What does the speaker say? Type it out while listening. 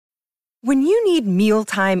When you need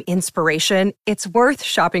mealtime inspiration, it's worth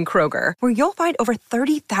shopping Kroger, where you'll find over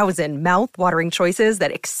 30,000 mouth-watering choices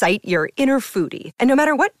that excite your inner foodie. And no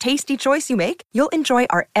matter what tasty choice you make, you'll enjoy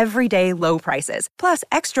our everyday low prices, plus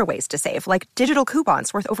extra ways to save, like digital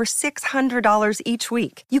coupons worth over $600 each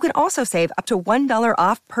week. You can also save up to $1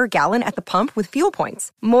 off per gallon at the pump with fuel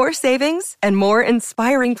points. More savings and more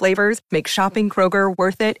inspiring flavors make shopping Kroger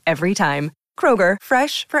worth it every time. Kroger,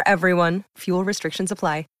 fresh for everyone. Fuel restrictions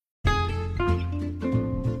apply.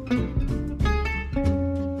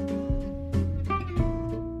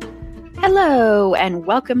 Hello, and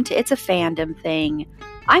welcome to It's a Fandom Thing.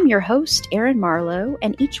 I'm your host, Erin Marlowe,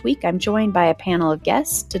 and each week I'm joined by a panel of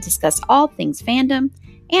guests to discuss all things fandom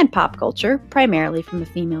and pop culture, primarily from a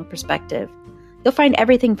female perspective. You'll find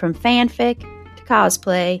everything from fanfic, to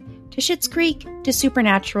cosplay, to Schitt's Creek, to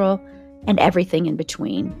Supernatural, and everything in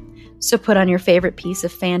between. So put on your favorite piece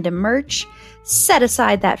of fandom merch, set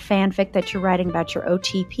aside that fanfic that you're writing about your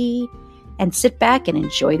OTP, and sit back and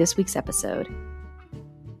enjoy this week's episode.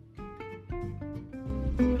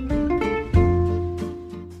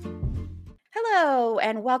 Hello,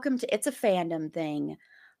 and welcome to It's a Fandom Thing.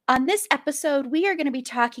 On this episode, we are going to be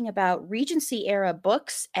talking about Regency-era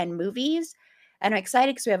books and movies, and I'm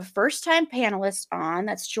excited because we have a first-time panelist on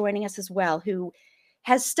that's joining us as well, who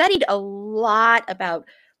has studied a lot about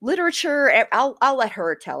literature. I'll let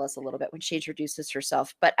her tell us a little bit when she introduces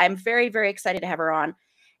herself, but I'm very, very excited to have her on.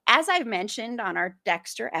 As I've mentioned on our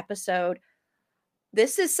Dexter episode,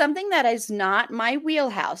 this is something that is not my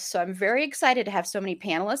wheelhouse, so I'm very excited to have so many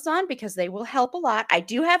panelists on because they will help a lot. I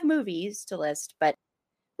do have movies to list, but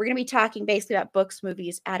we're going to be talking basically about books,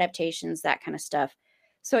 movies, adaptations, that kind of stuff.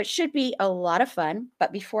 So it should be a lot of fun.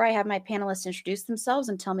 But before I have my panelists introduce themselves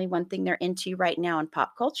and tell me one thing they're into right now in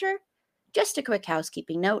pop culture, just a quick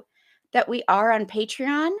housekeeping note that we are on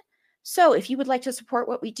Patreon. So if you would like to support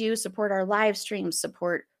what we do, support our live streams,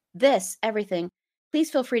 support this, everything, please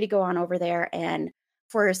feel free to go on over there. And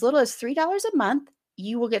for as little as $3 a month,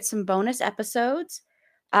 you will get some bonus episodes.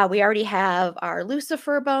 We already have our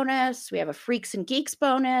Lucifer bonus. We have a Freaks and Geeks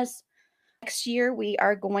bonus. Next year, we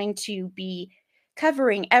are going to be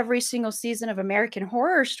covering every single season of American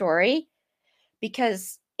Horror Story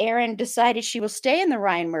because Erin decided she will stay in the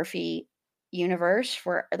Ryan Murphy universe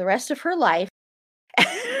for the rest of her life.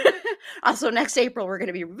 Also, next April, we're going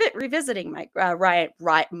to be revisiting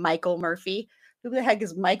Michael Murphy. Who the heck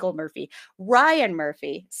is Michael Murphy? Ryan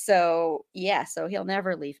Murphy. So he'll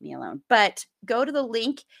never leave me alone. But go to the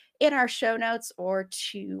link in our show notes or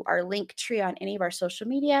to our link tree on any of our social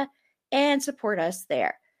media and support us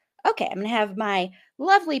there. Okay, I'm going to have my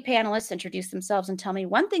lovely panelists introduce themselves and tell me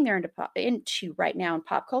one thing they're into right now in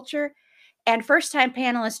pop culture. And first-time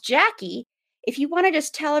panelist Jackie, if you want to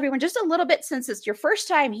just tell everyone just a little bit, since it's your first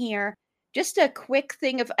time here, just a quick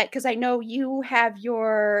thing of, because I know you have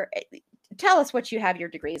tell us what you have your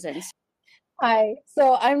degrees in. Hi,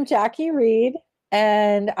 so I'm Jackie Reed,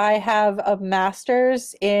 and I have a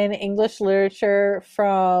master's in English literature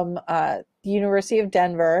from the University of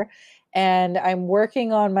Denver, and I'm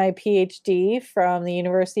working on my PhD from the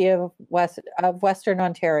University of Western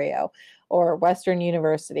Ontario, or Western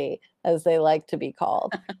University, as they like to be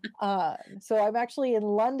called. So I'm actually in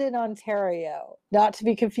London, Ontario, not to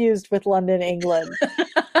be confused with London, England.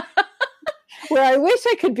 Where I wish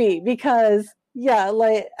I could be, because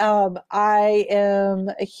I am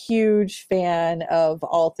a huge fan of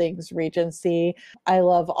all things Regency. I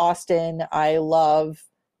love Austen. I love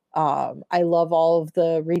all of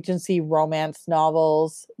the Regency romance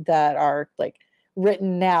novels that are like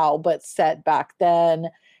written now but set back then,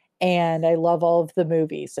 and I love all of the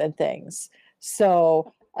movies and things.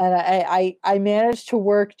 So, and I managed to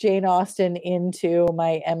work Jane Austen into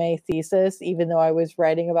my MA thesis, even though I was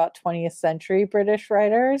writing about 20th century British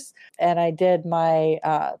writers. And I did my,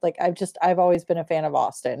 I've always been a fan of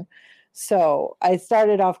Austen. So I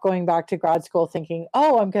started off going back to grad school thinking,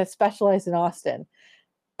 oh, I'm going to specialize in Austen.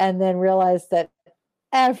 And then realized that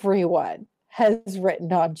everyone has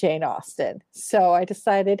written on Jane Austen. So I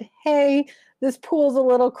decided, hey, this pool's a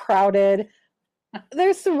little crowded.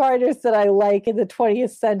 There's some writers that I like in the 20th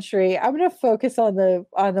century. I'm going to focus on the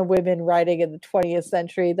women writing in the 20th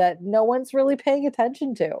century that no one's really paying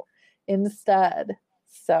attention to instead.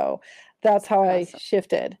 So that's how I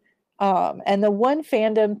shifted. And the one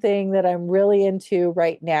fandom thing that I'm really into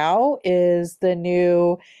right now is the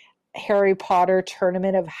new Harry Potter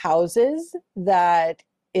Tournament of Houses that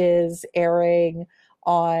is airing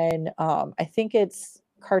on, I think it's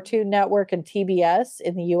Cartoon Network and TBS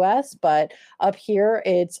in the US, but up here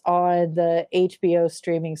it's on the HBO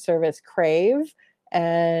streaming service Crave.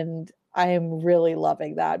 And I am really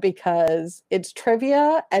loving that because it's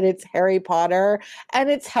trivia and it's Harry Potter and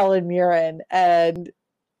it's Helen Mirren. And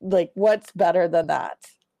like, what's better than that?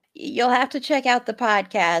 You'll have to check out the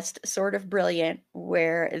podcast, Sort of Brilliant,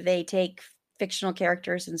 where they take fictional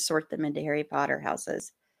characters and sort them into Harry Potter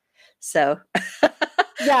houses. So,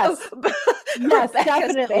 yes, yes, Rebecca's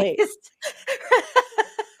definitely.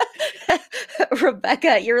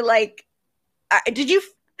 Rebecca, you're like,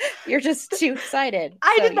 you're just too excited.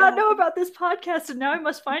 I did not know about this podcast, and now I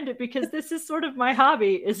must find it because this is sort of my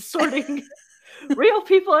hobby, is sorting real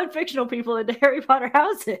people and fictional people into Harry Potter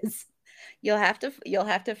houses. You'll have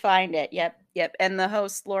to find it. Yep. And the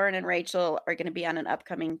hosts, Lauren and Rachel, are going to be on an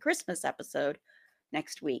upcoming Christmas episode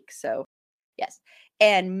next week. So, yes.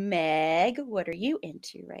 And Meg, what are you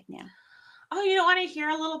into right now? Oh, you don't want to hear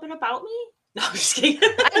a little bit about me? No, I'm just kidding.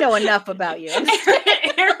 I know enough about you.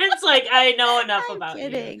 Erin's like, I know enough about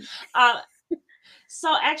kidding. you.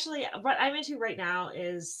 So actually, what I'm into right now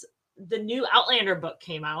is the new Outlander book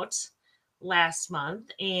came out last month,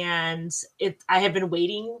 and I have been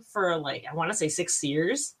waiting for I want to say 6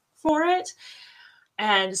 years for it.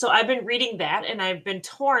 And so I've been reading that, and I've been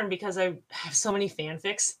torn because I have so many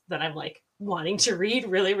fanfics that I'm wanting to read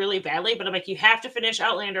really, really badly, but I'm you have to finish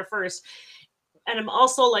Outlander first. And I'm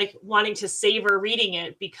also wanting to savor reading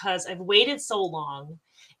it because I've waited so long,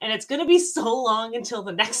 and it's going to be so long until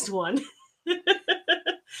the next one.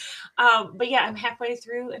 But yeah, I'm halfway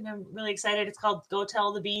through and I'm really excited. It's called Go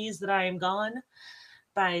Tell the Bees That I Am Gone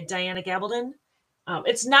by Diana Gabaldon.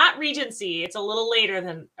 It's not Regency. It's a little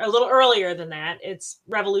earlier than that. It's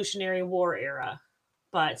Revolutionary War era,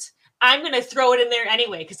 but I'm going to throw it in there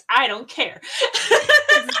anyway because I don't care.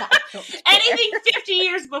 Anything 50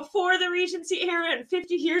 years before the Regency era and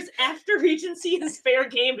 50 years after Regency is fair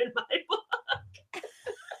game in my book.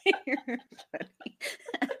 You're funny.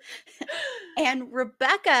 And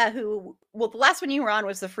Rebecca, the last one you were on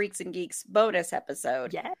was the Freaks and Geeks bonus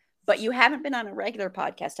episode. Yeah. But you haven't been on a regular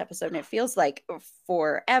podcast episode, and it feels like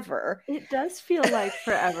forever. It does feel like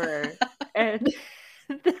forever. And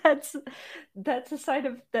that's a sign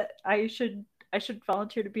of that I should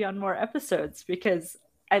volunteer to be on more episodes because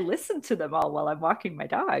I listen to them all while I'm walking my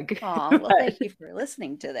dog. Oh, well, thank you for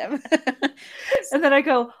listening to them. And then I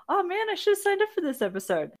go, oh man, I should have signed up for this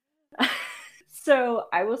episode. So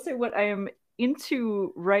I will say what I am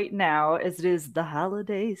into right now, as it is the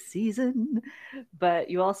holiday season, but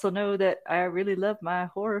you also know that I really love my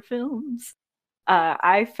horror films.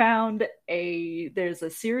 I found there's a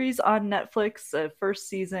series on Netflix, first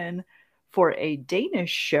season, for a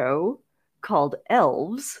Danish show called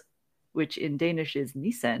Elves, which in Danish is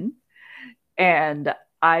Nissen. And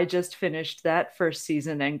I just finished that first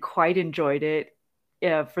season and quite enjoyed it.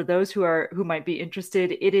 For those who might be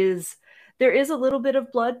interested, there is a little bit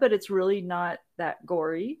of blood, but it's really not that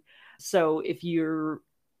gory. So if you're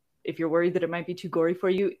worried that it might be too gory for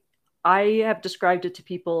you, I have described it to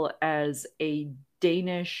people as a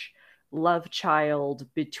Danish love child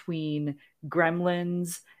between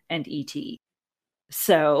Gremlins and E.T.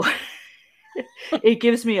 So it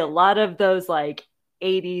gives me a lot of those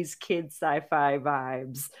 80s kid sci-fi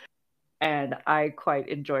vibes, and I quite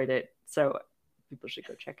enjoyed it. So people should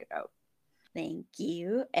go check it out. Thank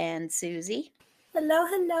you. And Susie? Hello,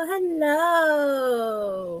 hello,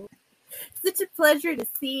 hello. Such a pleasure to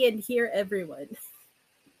see and hear everyone.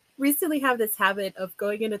 Recently have this habit of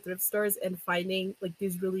going into thrift stores and finding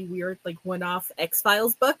these really weird one-off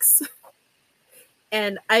X-Files books.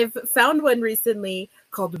 And I've found one recently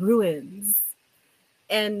called Ruins.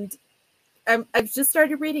 And I've just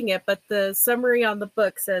started reading it, but the summary on the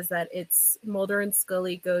book says that it's Mulder and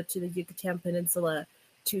Scully go to the Yucatan Peninsula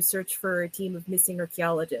to search for a team of missing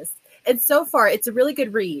archaeologists. And so far, it's a really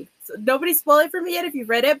good read. So nobody's spoiled it for me yet if you've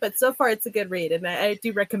read it, but so far it's a good read, and I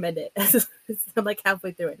do recommend it. I'm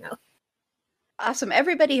halfway through it now. Awesome.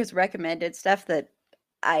 Everybody has recommended stuff that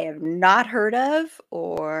I have not heard of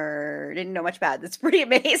or didn't know much about. It's pretty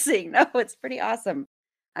amazing. No, it's pretty awesome.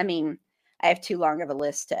 I mean, I have too long of a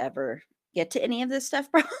list to ever get to any of this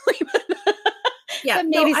stuff, probably. Yeah, but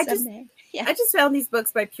maybe I someday. I just found these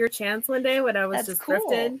books by pure chance one day when I was just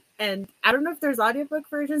thrifting, and I don't know if there's audiobook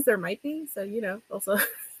versions. There might be, so also.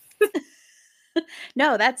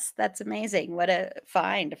 No, that's amazing. What a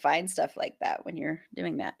find to find stuff like that when you're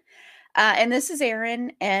doing that. And this is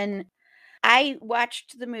Erin, and I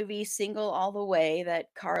watched the movie Single All the Way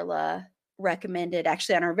that Carla recommended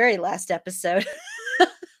actually on our very last episode.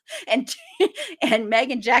 and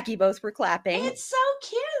Meg and Jackie both were clapping. It's so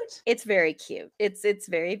cute. It's very cute. It's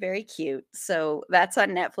very, very cute. So that's on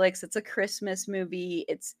Netflix. It's a Christmas movie.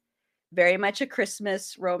 It's very much a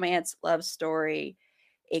Christmas romance love story.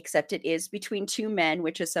 except it is between two men,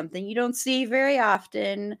 which is something you don't see very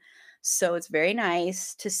often. So it's very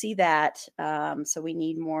nice to see that. So we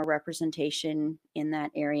need more representation in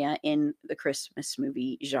that area in the Christmas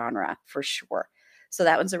movie genre for sure. So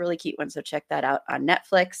that one's a really cute one. So check that out on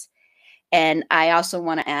Netflix. And I also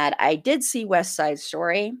want to add, I did see West Side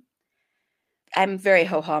Story. I'm very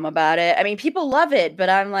ho-hum about it. I mean, people love it, but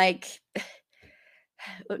I'm like,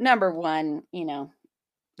 number one,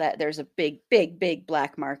 that there's a big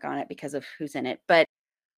black mark on it because of who's in it. But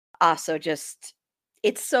also just,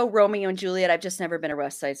 it's so Romeo and Juliet. I've just never been a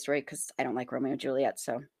West Side Story because I don't like Romeo and Juliet.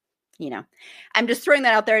 So, I'm just throwing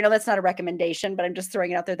that out there. I know that's not a recommendation, but I'm just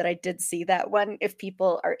throwing it out there that I did see that one if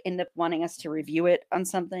people end up wanting us to review it on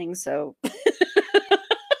something. So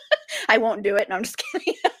I won't do it. No, I'm just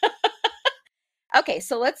kidding. Okay,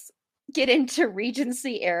 so let's get into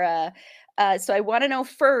Regency era. So I want to know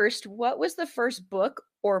first, what was the first book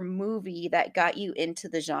or movie that got you into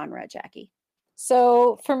the genre, Jackie?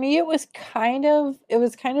 So for me, it was kind of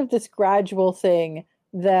this gradual thing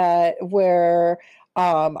where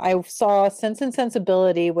I saw Sense and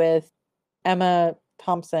Sensibility with Emma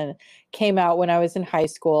Thompson came out when I was in high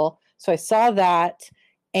school. So I saw that.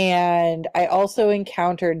 And I also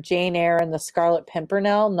encountered Jane Eyre and the Scarlet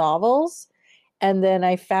Pimpernel novels. And then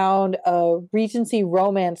I found a Regency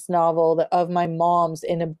romance novel of my mom's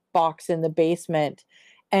in a box in the basement.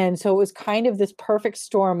 And so it was kind of this perfect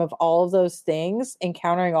storm of all of those things,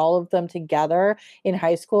 encountering all of them together in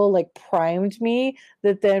high school, like primed me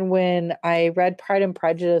that then when I read Pride and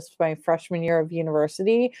Prejudice my freshman year of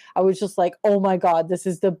university, I was just like, oh my God, this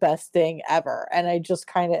is the best thing ever. And I just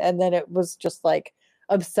and then it was just like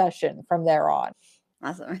obsession from there on.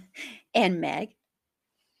 Awesome. And Meg?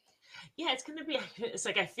 Yeah, it's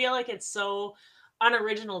like, I feel like it's so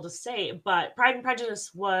unoriginal to say, but Pride and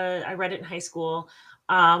Prejudice I read it in high school.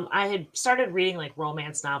 I had started reading like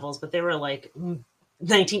romance novels, but they were like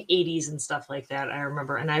 1980s and stuff like that, I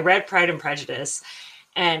remember. And I read Pride and Prejudice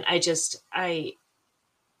and I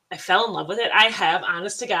fell in love with it. I have,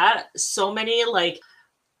 honest to God, so many like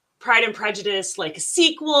Pride and Prejudice like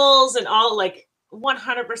sequels and all, like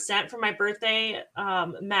 100% for my birthday.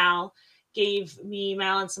 Mal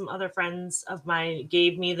and some other friends of mine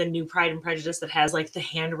gave me the new Pride and Prejudice that has like the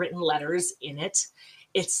handwritten letters in it.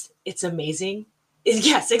 It's amazing.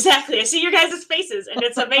 Yes, exactly. I see your guys' faces and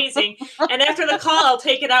it's amazing. And after the call, I'll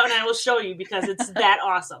take it out and I will show you because it's that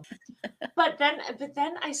awesome. But then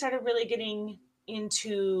I started really getting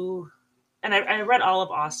into, and I read all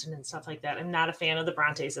of Austen and stuff like that. I'm not a fan of the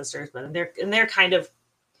Bronte sisters, but they're kind of,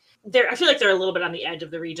 I feel like they're a little bit on the edge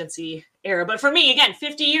of the Regency era. But for me, again,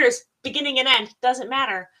 50 years, beginning and end, doesn't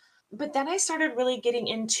matter. But then I started really getting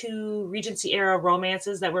into Regency era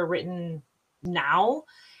romances that were written now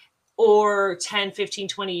or 10, 15,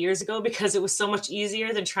 20 years ago, because it was so much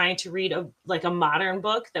easier than trying to read a modern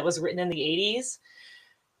book that was written in the 80s.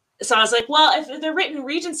 So I was like, well, if they're written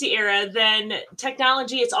Regency era, then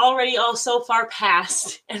technology, it's already all so far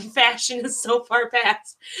past and fashion is so far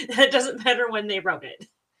past that it doesn't matter when they wrote it.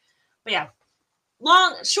 But yeah,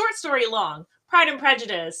 short story long, Pride and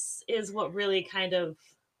Prejudice is what really kind of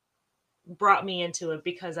brought me into it,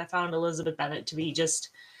 because I found Elizabeth Bennet to be just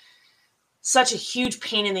such a huge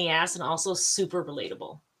pain in the ass and also super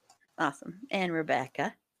relatable. Awesome. And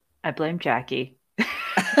Rebecca? I blame Jackie.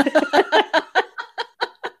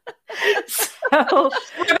 So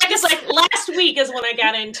Rebecca's like, last week is when I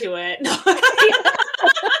got into it.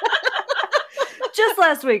 Just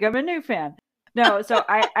last week. I'm a new fan. No, so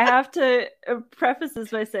I have to preface this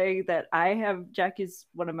by saying that Jackie's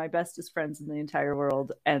one of my bestest friends in the entire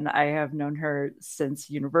world, and I have known her since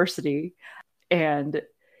university. And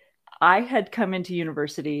I had come into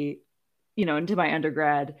university, into my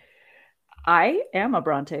undergrad. I am a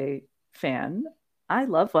Bronte fan. I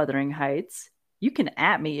love Wuthering Heights. You can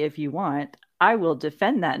at me if you want. I will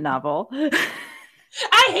defend that novel.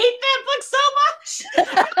 I hate that book so much.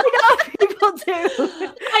 I know people do.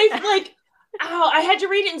 I had to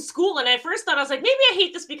read it in school, and I first thought, I was like, maybe I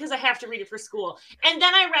hate this because I have to read it for school. And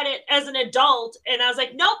then I read it as an adult, and I was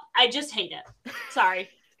like, nope, I just hate it. Sorry.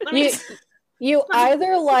 You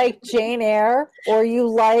either like Jane Eyre or you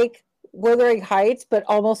like Wuthering Heights, but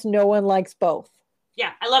almost no one likes both.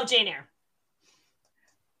 Yeah, I love Jane Eyre.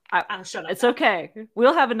 Shut up. It's okay.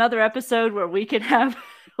 We'll have another episode where we can have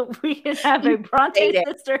a Bronte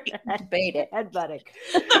sister headbutting.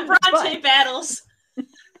 The Bronte battles.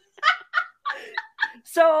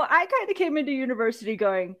 So I kind of came into university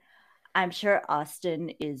going, I'm sure Austen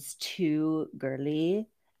is too girly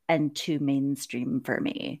and too mainstream for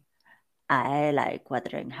me. I like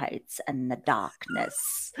Wuthering Heights and the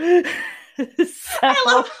darkness. I'm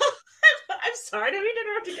Sorry, I didn't mean to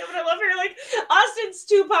interrupt you, but I love her. Like, Austen's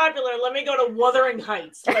too popular. Let me go to Wuthering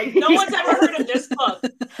Heights. Like, no one's ever heard of this book.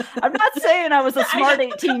 I'm not saying I was a smart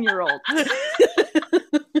 18-year-old.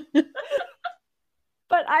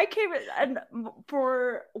 But I came and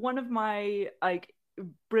for one of my like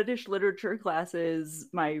British literature classes,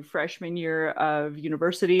 my freshman year of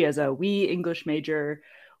university as a wee English major,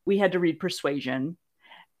 we had to read Persuasion.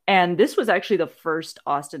 And this was actually the first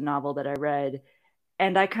Austen novel that I read.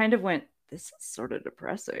 And I kind of went, this is sort of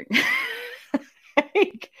depressing.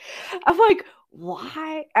 I'm like,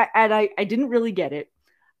 why? I didn't really get it.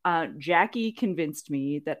 Jackie convinced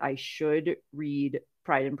me that I should read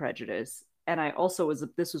Pride and Prejudice. And I also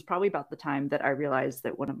this was probably about the time that I realized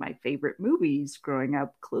that one of my favorite movies growing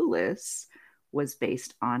up, Clueless, was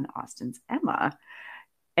based on Austen's Emma.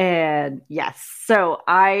 And yes, so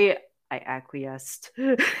I acquiesced.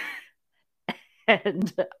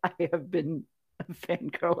 And I have been a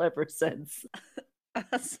fangirl ever since.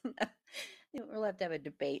 Awesome. We'll have to have a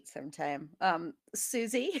debate sometime.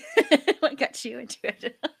 Susie, what got you into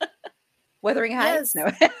it? Wuthering Heights?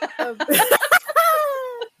 Yes. No.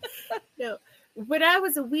 No. When I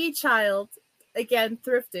was a wee child, again,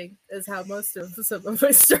 thrifting is how most of some of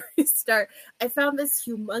my stories start. I found this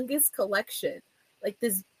humongous collection, like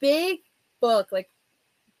this big book, like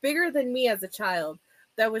bigger than me as a child,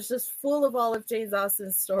 that was just full of all of Jane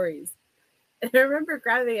Austen's stories. And I remember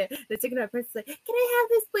grabbing it and taking it to my parents, like, "Can I have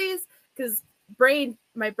this, please?" Because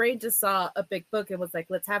my brain just saw a big book and was like,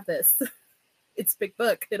 "Let's have this. It's a big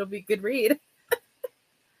book. It'll be a good read."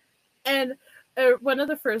 And one of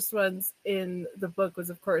the first ones in the book was,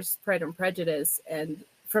 of course, Pride and Prejudice. And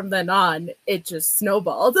from then on, it just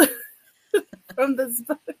snowballed from this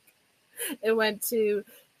book. It went to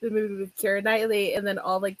the movie with Keira Knightley and then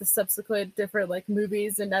all like the subsequent different like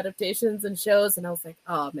movies and adaptations and shows. And I was like,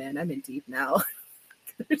 oh man, I'm in deep now.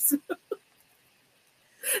 There's no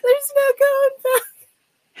going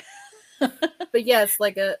back. But yes,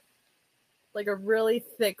 like a really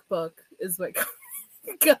thick book is what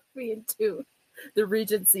got me into the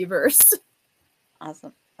Regency verse.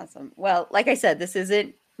 Awesome. Well, like I said, this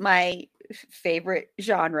isn't my favorite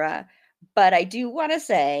genre, but I do want to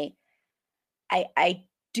say I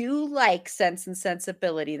do like Sense and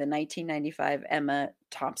Sensibility, the 1995 Emma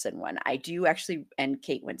Thompson one. I do actually, and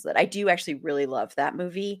Kate Winslet. I do actually really love that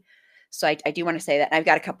movie. So I do want to say that. And I've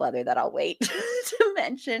got a couple other that I'll wait to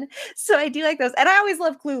mention. So I do like those. And I always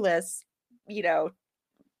love Clueless,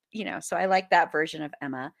 so I like that version of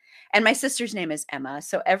Emma. And my sister's name is Emma.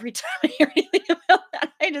 So every time I hear anything about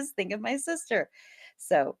that, I just think of my sister.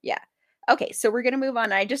 So yeah. Okay, so we're going to move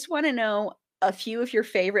on. I just want to know a few of your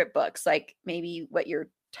favorite books, like maybe what your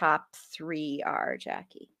top 3 are,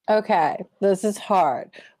 Jackie. Okay, this is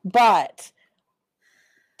hard, but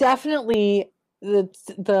definitely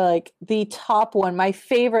the top one, my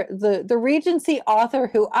favorite, the Regency author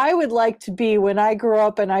who I would like to be when I grow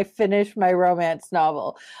up and I finish my romance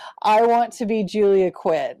novel. I want to be Julia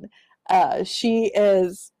Quinn. She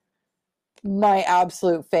is my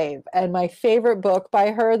absolute fave, and my favorite book by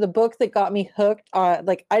her, the book that got me hooked on,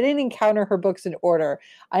 like, I didn't encounter her books in order.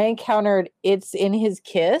 I encountered It's in His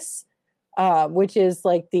Kiss, which is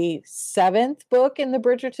like the 7th book in the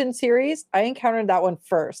Bridgerton series. I encountered that one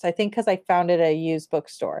first, I think, because I found it at a used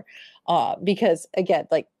bookstore. Because again,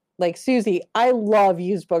 like Susie, I love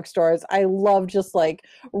used bookstores. I love just like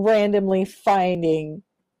randomly finding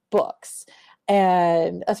books.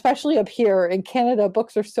 And especially up here in Canada,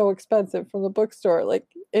 books are so expensive from the bookstore. Like,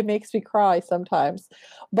 it makes me cry sometimes.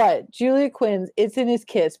 But Julia Quinn's It's in His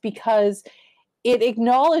Kiss, because it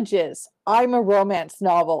acknowledges I'm a romance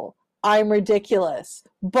novel. I'm ridiculous,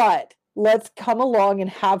 but let's come along and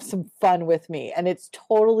have some fun with me. And it's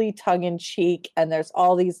totally tongue-in-cheek. And there's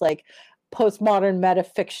all these like postmodern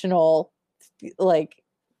metafictional like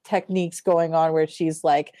techniques going on where she's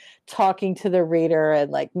like talking to the reader and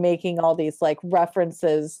like making all these like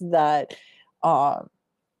references that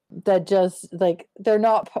just like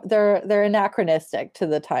they're anachronistic to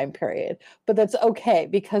the time period, but that's okay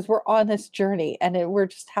because we're on this journey and we're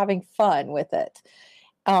just having fun with it.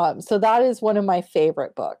 So that is one of my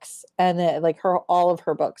favorite books, and then like all of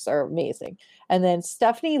her books are amazing. And then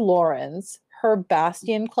Stephanie Lawrence, her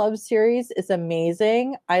Bastion Club series is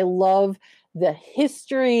amazing. I love the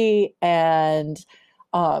history and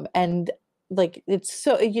like it's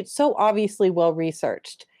so obviously well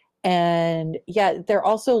researched. And yeah, they're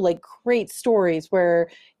also like great stories where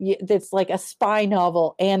it's like a spy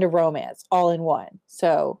novel and a romance all in one.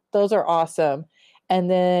 So those are awesome.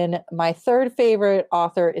 And then my third favorite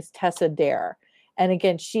author is Tessa Dare. And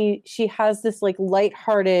again, she has this like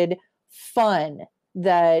lighthearted, fun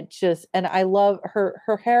that just, and I love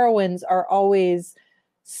her heroines are always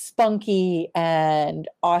spunky and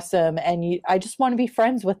awesome, and I just want to be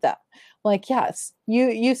friends with them. Like, yes,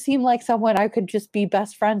 you seem like someone I could just be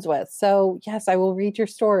best friends with. So yes, I will read your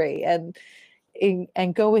story and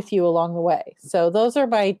go with you along the way. So those are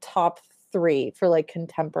my top 3 for like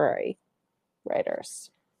contemporary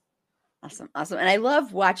writers. Awesome. And I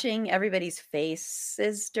love watching everybody's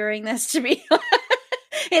faces during this, to be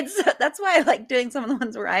that's why I like doing some of the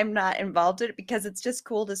ones where I'm not involved in it, because it's just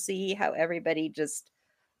cool to see how everybody just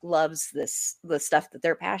loves the stuff that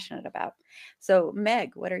they're passionate about. So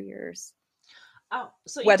Meg, what are yours? Oh,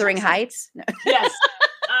 so Wuthering Heights? No. Yes.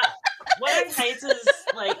 Wuthering Heights is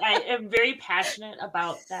like, I am very passionate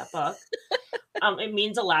about that book. It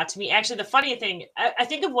means a lot to me. Actually, the funny thing, I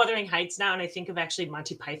think of Wuthering Heights now, and I think of actually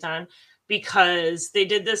Monty Python, because they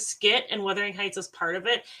did this skit and Wuthering Heights is part of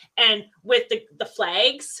it. And with the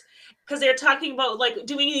flags, because they're talking about like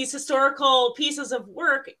doing these historical pieces of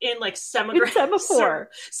work in like semaphore. And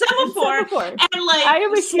like, I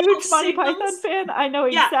am a huge Monty Python fan. I know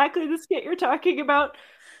exactly the skit you're talking about.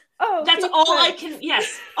 Oh, that's all I can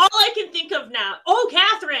think of now. Oh,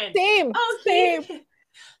 Catherine. Same.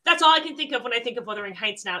 That's all I can think of when I think of Wuthering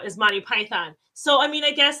Heights now is Monty Python. So, I mean,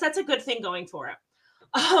 I guess that's a good thing going for it.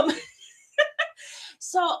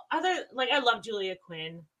 So I love Julia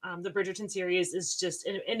Quinn. The Bridgerton series is just,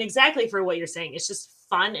 and exactly for what you're saying, it's just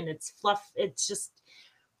fun and it's fluff. It's just,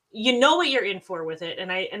 you know what you're in for with it.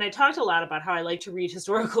 And I talked a lot about how I like to read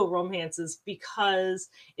historical romances because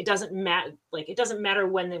it doesn't matter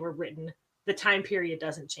when they were written. The time period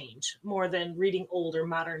doesn't change more than reading old or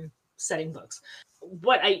modern setting books.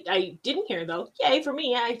 What I didn't hear though, yay for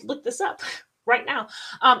me, I looked this up right now.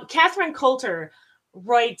 Catherine Coulter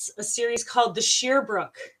writes a series called the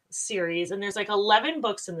Sheerbrook series, and there's like 11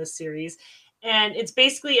 books in this series, and it's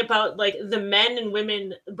basically about like the men and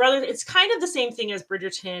women brothers. It's kind of the same thing as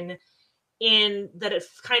Bridgerton in that it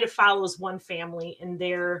kind of follows one family and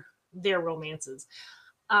their romances.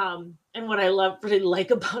 And what I really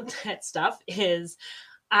like about that stuff is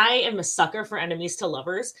I am a sucker for enemies to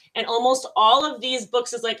lovers. And almost all of these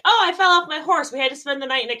books is like, oh, I fell off my horse. We had to spend the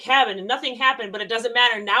night in a cabin and nothing happened, but it doesn't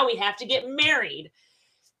matter. Now we have to get married.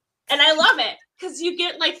 And I love it because you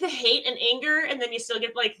get like the hate and anger, and then you still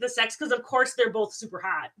get like the sex because, of course, they're both super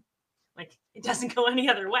hot. Like, it doesn't go any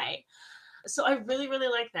other way. So I really, really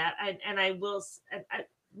like that. I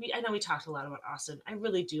know we talked a lot about Austen. I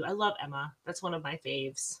really do. I love Emma. That's one of my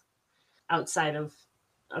faves outside of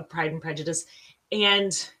Pride and Prejudice.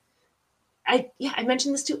 And I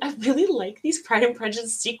mentioned this too. I really like these Pride and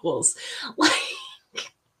Prejudice sequels. Like,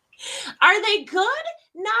 are they good?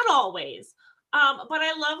 Not always. But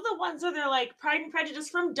I love the ones where they're like Pride and Prejudice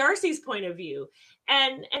from Darcy's point of view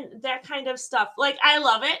and that kind of stuff. Like, I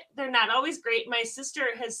love it. They're not always great. My sister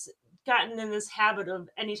has gotten in this habit of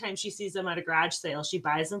anytime she sees them at a garage sale, she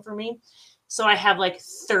buys them for me. So I have like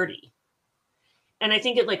 30. And I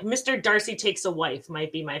think it like Mr. Darcy Takes a Wife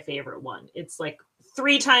might be my favorite one. It's like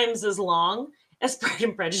 3 times as long as Pride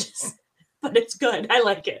and Prejudice, but it's good. I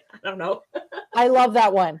like it. I don't know. I love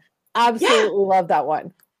that one. Absolutely love that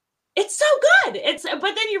one. It's so good.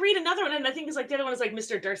 But then you read another one, and I think it's like the other one is like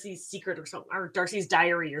Mr. Darcy's Secret or something, or Darcy's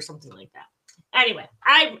Diary or something like that. Anyway,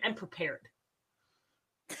 I am prepared.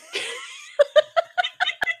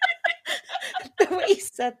 The way you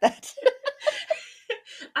said that.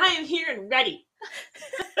 I am here and ready.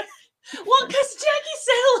 Well, because Jackie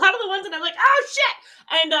said a lot of the ones, and I'm like, oh shit.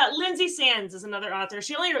 And Lindsay Sands is another author.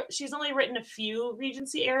 She's only written a few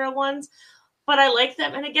Regency era ones, but I like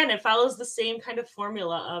them. And again, it follows the same kind of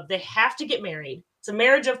formula of they have to get married. It's a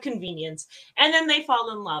marriage of convenience, and then they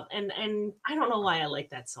fall in love. And I don't know why I like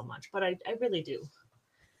that so much, but I really do.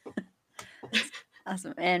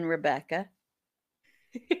 Awesome. And Rebecca.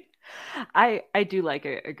 I do like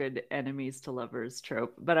a good enemies to lovers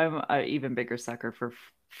trope, but I'm an even bigger sucker for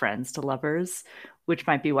friends to lovers, which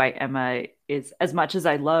might be why Emma is, as much as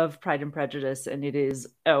I love Pride and Prejudice, and it is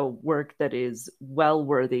a work that is well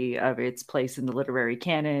worthy of its place in the literary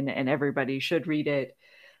canon and everybody should read it,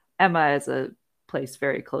 Emma is a place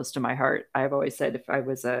very close to my heart. I've always said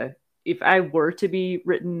if I were to be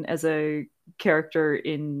written as a character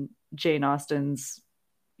in Jane Austen's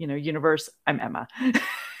universe, I'm Emma.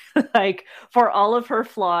 Like, for all of her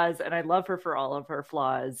flaws, and I love her for all of her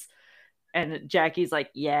flaws. And Jackie's like,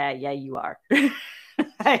 yeah, you are.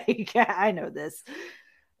 I know this.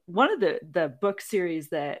 One of the book series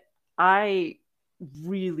that I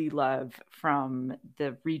really love from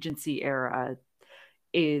the Regency era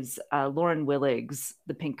is Lauren Willig's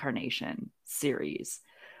The Pink Carnation series,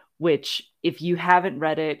 which, if you haven't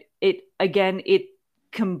read it, it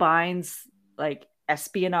combines like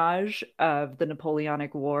espionage of the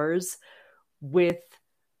Napoleonic Wars with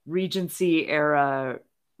Regency era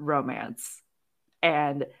romance.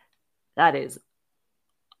 And that is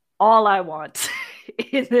all I want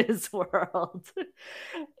in this world.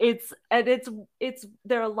 It's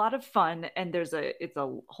they're a lot of fun, and it's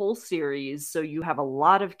a whole series, so you have a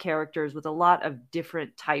lot of characters with a lot of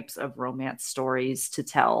different types of romance stories to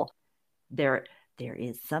tell. There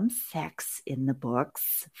is some sex in the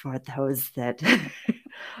books for those that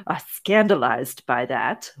are scandalized by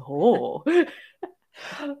that. Oh.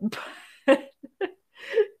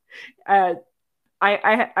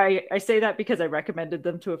 I say that because I recommended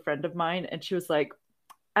them to a friend of mine, and she was like,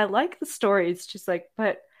 I like the stories. She's like,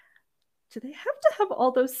 but do they have to have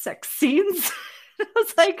all those sex scenes? I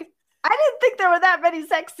was like, I didn't think there were that many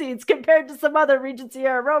sex scenes compared to some other Regency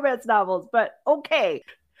era romance novels, but okay.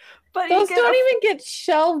 But those don't even get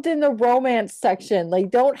shelved in the romance section. Like,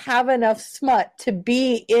 don't have enough smut to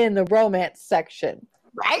be in the romance section.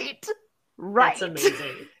 Right. That's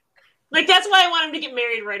amazing. Like, that's why I want him to get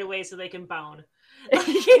married right away so they can bone.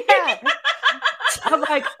 Yeah. I'm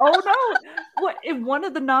like, oh no. What in one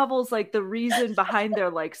of the novels, like the reason behind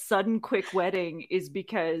their like sudden quick wedding is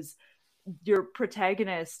because your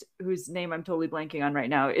protagonist, whose name I'm totally blanking on right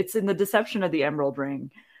now, it's in The Deception of the Emerald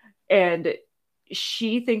Ring, and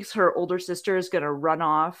she thinks her older sister is gonna run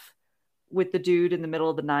off with the dude in the middle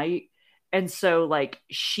of the night. And so like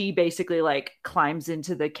she basically like climbs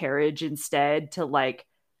into the carriage instead to like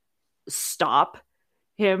stop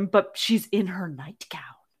him, but she's in her nightgown,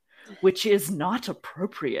 which is not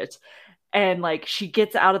appropriate. And like she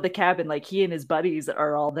gets out of the cab, and like he and his buddies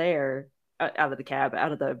are all there, out of the cab,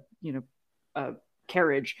 out of the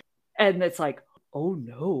carriage, and it's like, oh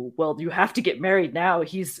no, well, you have to get married now.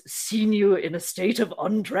 He's seen you in a state of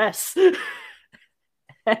undress.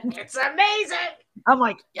 And it's amazing. I'm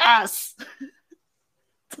like, yes.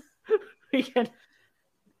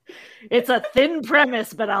 It's a thin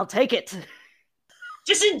premise, but I'll take it.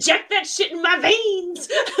 Just inject that shit in my veins.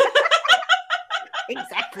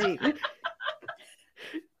 Exactly.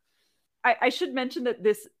 I should mention that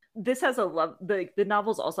this has the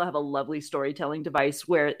novels also have a lovely storytelling device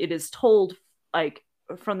where it is told like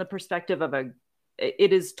from the perspective of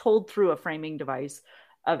it is told through a framing device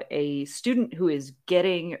of a student who is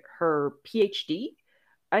getting her PhD,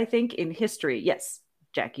 I think, in history. Yes,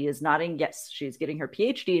 Jackie is nodding. Yes, she's getting her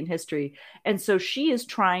PhD in history. And so she is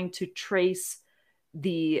trying to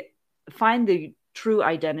find the true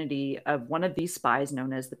identity of one of these spies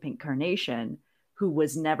known as the Pink Carnation, who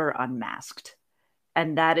was never unmasked.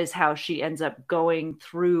 And that is how she ends up going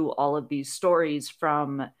through all of these stories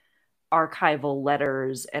from archival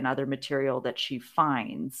letters and other material that she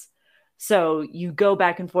finds. So you go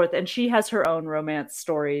back and forth, and she has her own romance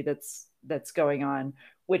story that's going on,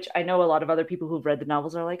 which I know a lot of other people who've read the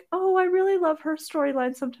novels are like, oh, I really love her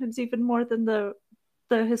storyline, sometimes even more than the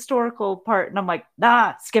historical part. And I'm like,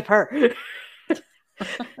 nah, skip her.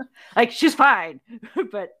 Like, she's fine,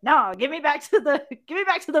 but no, give me back to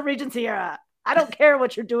the Regency era. I don't care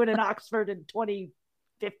what you're doing in Oxford in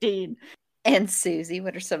 2015. And Susie,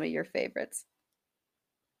 what are some of your favorites?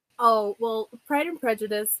 Oh, well, Pride and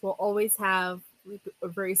Prejudice will always have a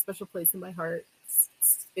very special place in my heart.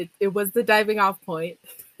 It was the diving off point.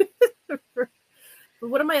 But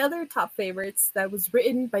one of my other top favorites that was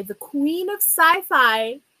written by the queen of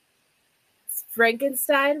sci-fi is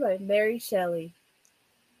Frankenstein by Mary Shelley.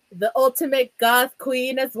 The ultimate goth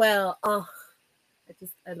queen as well. Oh,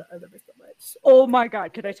 I love her so much. Oh my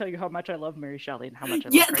God. Can I tell you how much I love Mary Shelley and how much I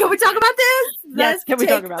love can we talk about this? Yes, can we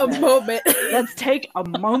talk about a moment? Let's take a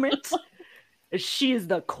moment. She is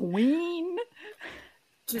the queen.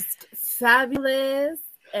 Just fabulous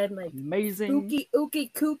and like amazing.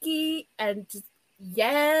 Ookie kooky and just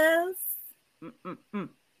yes.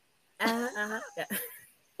 Yeah.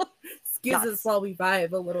 Excuse us while we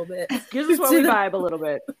vibe a little bit. Excuse us while we vibe a little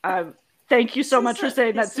bit. Thank you so much for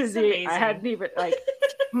saying that, Susie. I hadn't even like.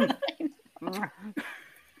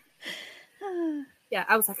 Yeah,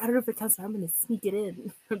 I was like, I don't know if it counts, so I'm going to sneak it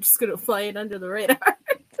in. I'm just going to fly it under the radar.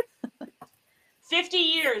 50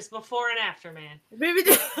 years before and after, man. Maybe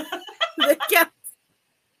that counts.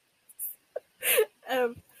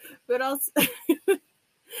 But also,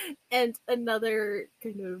 and another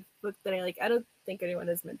kind of book that I like, I don't think anyone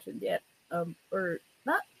has mentioned yet, or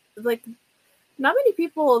not, like, not many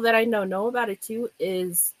people that I know about it too,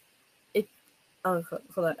 is it. Oh,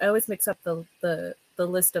 hold on. I always mix up the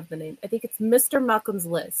list of the name. I think it's Mr. Malcolm's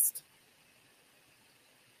List.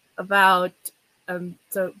 About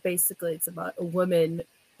so basically it's about a woman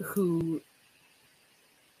who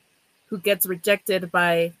gets rejected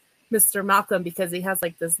by Mr. Malcolm because he has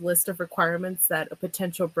like this list of requirements that a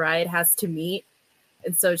potential bride has to meet.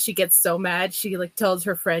 And so she gets so mad, she like tells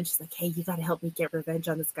her friend, she's like, hey, you gotta help me get revenge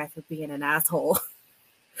on this guy for being an asshole.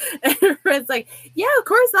 And her friend's like, yeah, of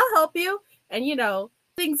course, I'll help you. And you know,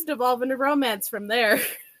 things devolve into romance from there.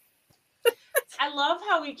 I love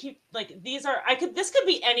how we keep like this could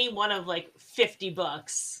be any one of like 50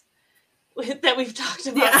 books that we've talked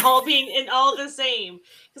about, all being in all the same.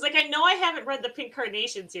 Because like I know I haven't read the Pink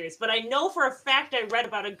Carnation series, but I know for a fact I read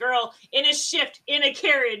about a girl in a shift in a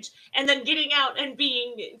carriage and then getting out and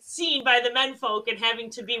being seen by the menfolk and having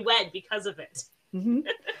to be wed because of it. Mm-hmm.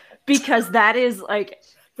 Because that is like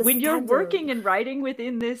when you're scandal. working and writing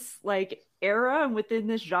within this like era and within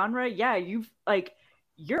this genre, yeah, you've like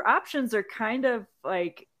your options are kind of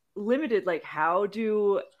like limited. Like how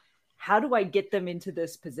do I get them into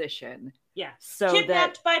this position? Yeah. So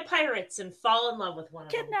kidnapped by pirates and fall in love with one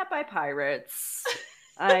of them. Kidnapped by pirates.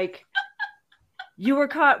 Like you were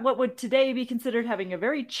caught what would today be considered having a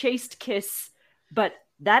very chaste kiss, but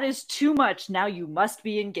that is too much. Now you must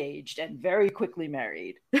be engaged and very quickly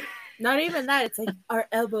married. Not even that. It's like our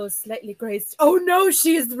elbows slightly grazed. Oh no,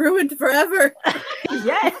 she is ruined forever.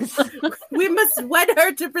 Yes. We must wed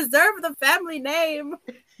her to preserve the family name.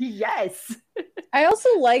 Yes. I also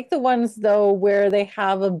like the ones though where they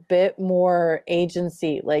have a bit more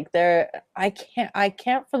agency. Like I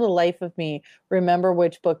can't for the life of me remember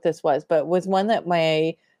which book this was, but it was one that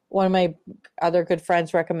one of my other good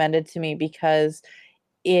friends recommended to me because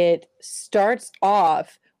it starts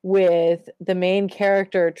off with the main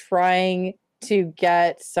character trying to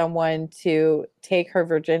get someone to take her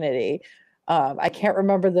virginity. I can't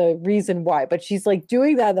remember the reason why, but she's like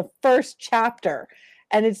doing that in the first chapter.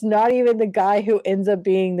 And it's not even the guy who ends up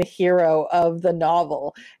being the hero of the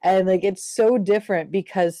novel. And like, it's so different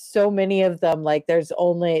because so many of them, like there's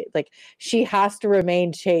only like, she has to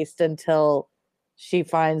remain chaste until she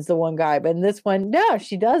finds the one guy. But in this one, no,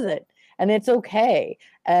 she doesn't. And it's okay.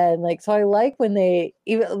 And like, so I like when they,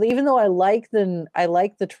 even though I like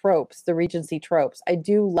the tropes, the Regency tropes, I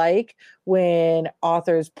do like when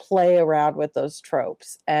authors play around with those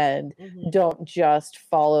tropes and don't just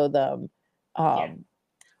follow them.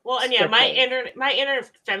 Well, and yeah, my inner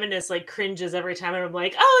feminist like cringes every time I'm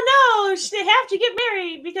like, oh no, they have to get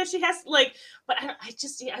married because she has like, but I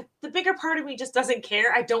just, the bigger part of me just doesn't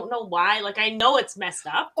care. I don't know why. Like, I know it's messed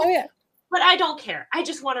up. Oh yeah. But I don't care. I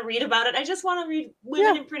just want to read about it. I just want to read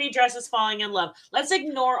women in pretty dresses falling in love. Let's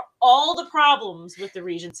ignore all the problems with the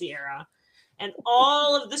Regency era and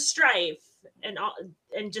all of the strife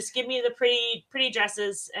and just give me the pretty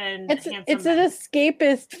dresses and it's an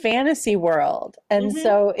escapist fantasy world. And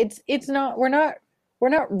so it's not we're not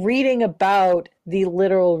reading about the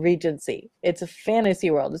literal Regency. It's a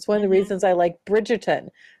fantasy world. It's one of the reasons I like Bridgerton,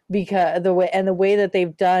 because the way that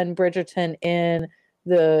they've done Bridgerton in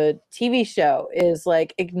the TV show is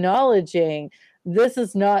like acknowledging this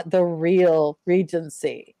is not the real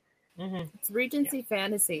Regency. It's Regency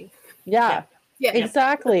fantasy. Yeah,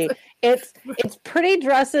 exactly. It's pretty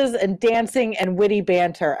dresses and dancing and witty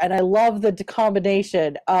banter, and I love the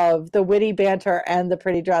combination of the witty banter and the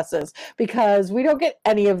pretty dresses because we don't get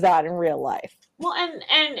any of that in real life. Well,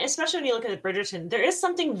 and especially when you look at Bridgerton, there is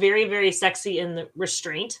something very, very sexy in the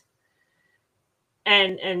restraint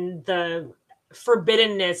and the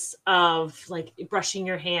forbiddenness of like brushing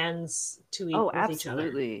your hands to each other.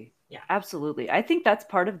 Absolutely. Yeah, absolutely. I think that's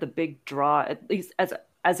part of the big draw, at least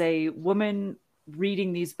as a woman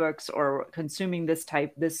reading these books or consuming this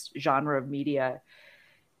genre of media,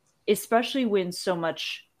 especially when so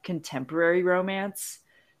much contemporary romance,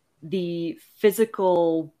 the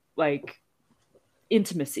physical like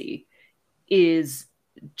intimacy is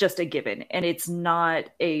just a given, and it's not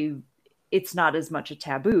as much a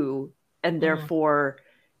taboo. And therefore,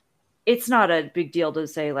 it's not a big deal to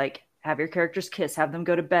say, like, have your characters kiss, have them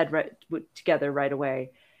go to bed together right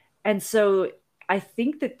away. And so I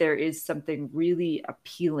think that there is something really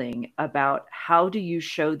appealing about how do you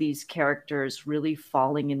show these characters really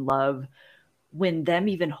falling in love when them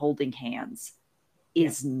even holding hands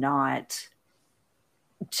is not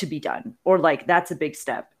to be done. Or, like, that's a big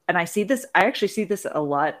step. And I actually see this a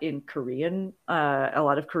lot in Korean, a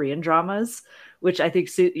lot of Korean dramas, which I think,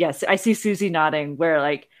 yes, I see Susie nodding, where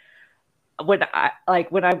like when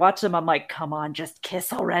I watch them, I'm like, come on, just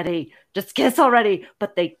kiss already.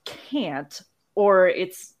 But they can't, or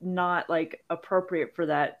it's not like appropriate for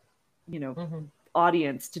that,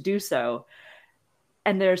 audience to do so.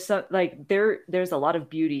 And there's there's a lot of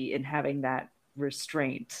beauty in having that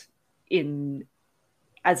restraint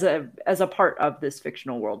as a part of this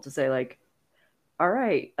fictional world, to say like, all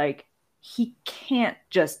right, like he can't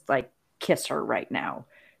just like kiss her right now.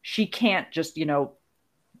 she can't just,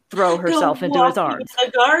 throw herself Go into his walking arms. in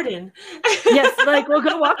the garden. Yes, like, we'll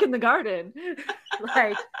go walk in the garden.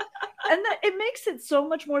 Like, and it makes it so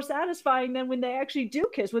much more satisfying than when they actually do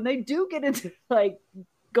kiss, when they do get into, like,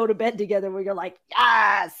 go to bed together, where you're like,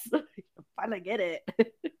 yes, finally get it.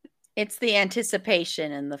 It's the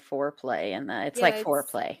anticipation and the foreplay, and it's like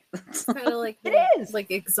foreplay. It's kind of like It is.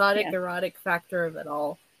 like exotic erotic factor of it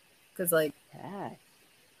all, because like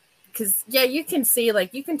you can see,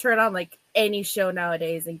 like, you can turn on like any show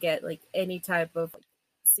nowadays and get like any type of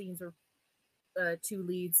scenes where two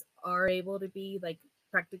leads are able to be like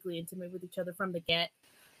practically intimate with each other from the get,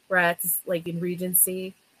 whereas like in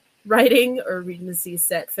Regency writing or Regency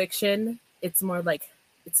set fiction, it's more like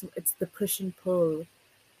it's the push and pull,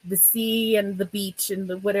 the sea and the beach and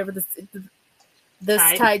the whatever those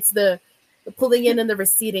tides, the pulling in and the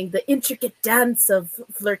receding, the intricate dance of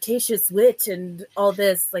flirtatious wit and all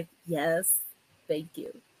this. Like, yes, thank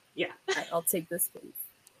you. Yeah, I'll take this, please.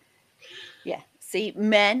 Yeah. See,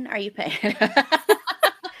 men, are you paying?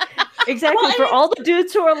 Exactly. For all the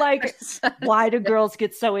dudes who are like, why do girls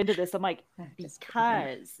get so into this? I'm like,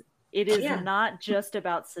 because it is not just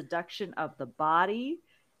about seduction of the body.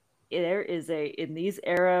 There is in these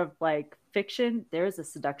era of like fiction, there is a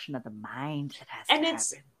seduction of the mind that has to happen.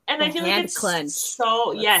 And I feel like it's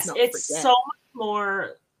so so much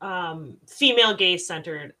more female gaze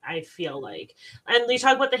centered, I feel like. And we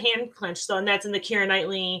talk about the hand clench, so, and that's in the Keira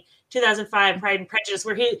Knightley 2005 Pride and Prejudice,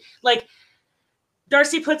 where he, like,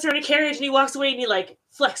 Darcy puts her in a carriage and he walks away and he like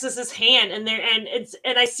flexes his hand, and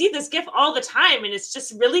I see this gif all the time, and it's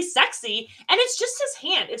just really sexy, and it's just his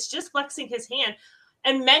hand, it's just flexing his hand,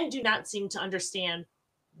 and men do not seem to understand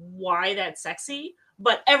why that's sexy,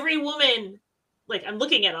 but every woman, like, I'm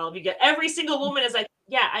looking at all of you, every single woman is like,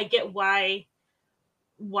 yeah, I get why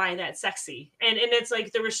that's sexy, and it's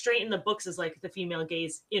like the restraint in the books is like the female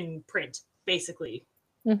gaze in print, basically.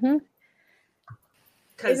 Mm-hmm.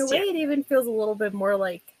 In a way, it even feels a little bit more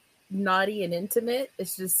like naughty and intimate.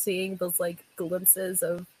 It's just seeing those like glimpses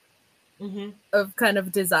of kind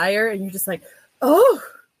of desire, and you're just like, oh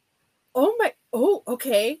my,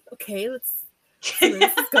 okay, let's see where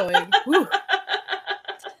this is going.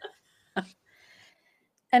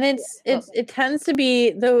 And it tends to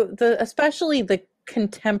be the especially the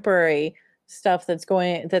contemporary stuff that's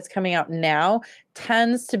coming out now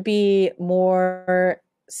tends to be more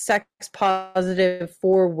sex positive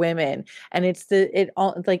for women, and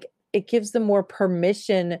it gives them more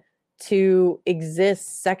permission to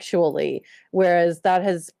exist sexually, whereas that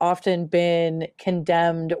has often been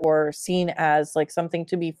condemned or seen as like something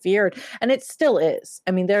to be feared, and it still is.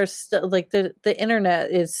 I mean, there's still like the internet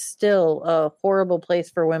is still a horrible place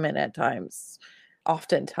for women at times,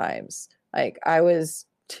 oftentimes. Like, I was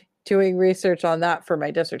doing research on that for my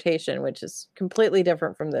dissertation, which is completely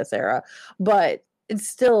different from this era, but it's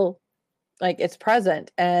still like it's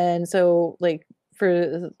present. And so like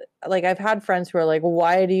I've had friends who are like,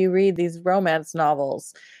 why do you read these romance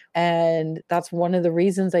novels? And that's one of the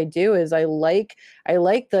reasons I do, is I like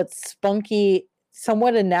that spunky,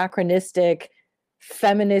 somewhat anachronistic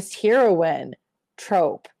feminist heroine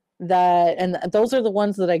trope, and those are the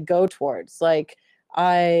ones that I go towards. Like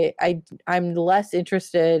I'm less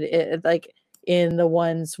interested in the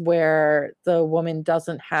ones where the woman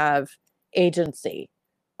doesn't have agency.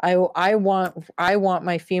 I want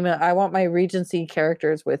my Regency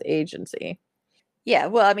characters with agency. Yeah,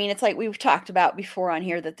 well, I mean, it's like we've talked about before on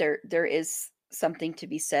here that there is something to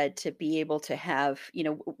be said to be able to have,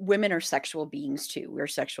 women are sexual beings too. We're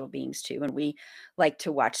sexual beings too, and we like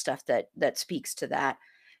to watch stuff that speaks to that.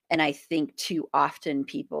 And I think too often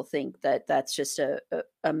people think that that's just a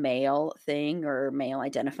male thing or male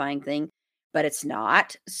identifying thing, but it's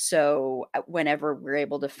not. So whenever we're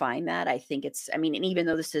able to find that, I think and even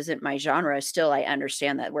though this isn't my genre, still I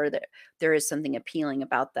understand that where there is something appealing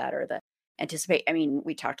about that, or the anticipate. I mean,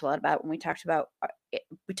 we talked a lot about when we talked about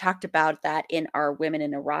that in our Women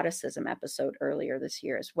in Eroticism episode earlier this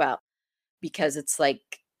year as well, because it's like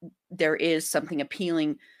there is something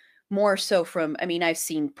appealing more so from, I've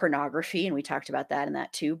seen pornography and we talked about that and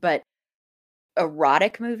that too, but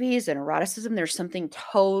erotic movies and eroticism, there's something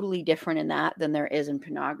totally different in that than there is in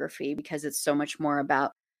pornography, because it's so much more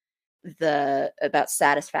about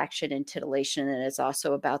satisfaction and titillation, and it's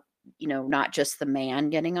also about not just the man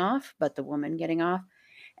getting off but the woman getting off,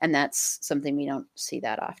 and that's something we don't see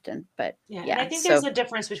that often. But and I think there's a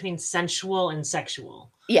difference between sensual and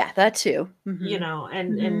sexual. Yeah, that too.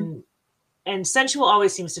 Mm-hmm. And sensual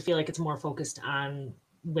always seems to feel like it's more focused on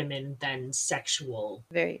women than sexual.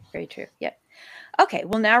 Very, very true. Yep. Okay,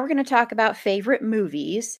 well, now we're going to talk about favorite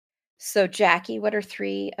movies. So, Jackie, what are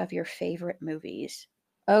 3 of your favorite movies?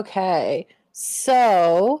 Okay.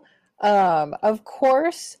 So, of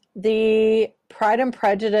course, the Pride and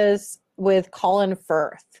Prejudice with Colin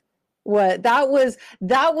Firth. That was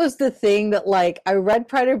the thing that, like, I read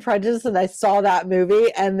Pride and Prejudice and I saw that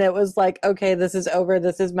movie and it was like, okay, this is over.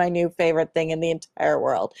 This is my new favorite thing in the entire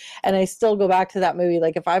world. And I still go back to that movie.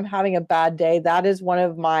 Like, if I'm having a bad day, that is one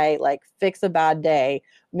of my, like, fix a bad day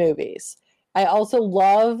movies. I also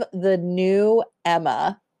love the new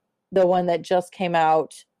Emma, the one that just came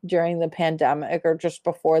out during the pandemic or just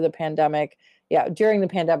before the pandemic. Yeah, during the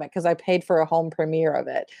pandemic, because I paid for a home premiere of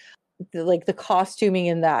it. Like, the costuming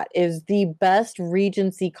in that is the best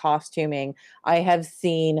Regency costuming I have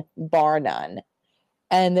seen, bar none.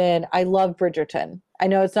 And then I love Bridgerton. I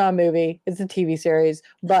know it's not a movie, it's a TV series,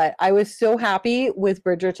 but I was so happy with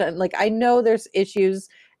Bridgerton. Like, I know there's issues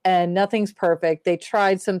and nothing's perfect. They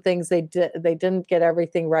tried some things, they didn't get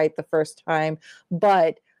everything right the first time,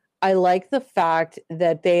 but I like the fact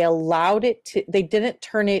that they allowed it to, they didn't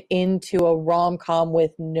turn it into a rom-com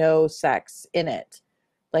with no sex in it.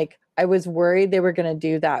 Like, I was worried they were going to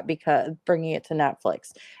do that because bringing it to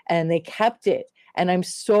Netflix, and they kept it. And I'm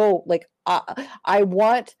so, like, I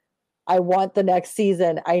want the next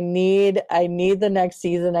season. I need the next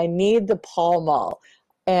season. I need the Pall Mall.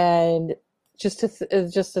 And just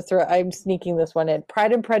to throw, I'm sneaking this one in.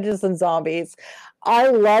 Pride and Prejudice and Zombies. I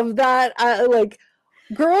love that. I like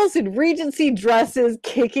girls in Regency dresses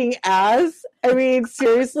kicking ass. I mean,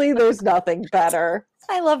 seriously, there's nothing better.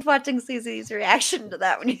 I loved watching Susie's reaction to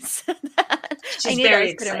that when you said that. She's I knew very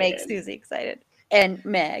that was going to make excited. Susie excited. And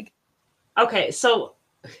Meg. Okay, so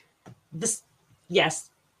this, yes,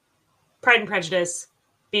 Pride and Prejudice,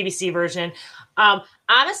 BBC version.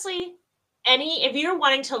 Honestly, if you're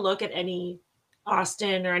wanting to look at any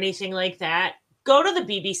Austen or anything like that, go to the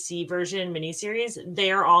BBC version miniseries.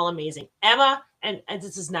 They are all amazing. Emma, and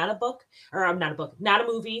this is not a book, or not a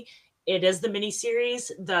movie. It is the miniseries,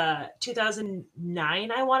 the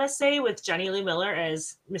 2009, I want to say, with Johnny Lee Miller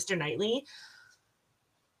as Mr. Knightley.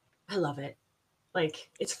 I love it. Like,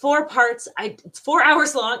 it's 4 parts. It's 4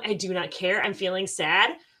 hours long. I do not care. I'm feeling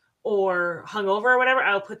sad or hungover or whatever.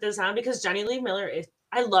 I'll put this on because Johnny Lee Miller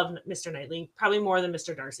I love Mr. Knightley, probably more than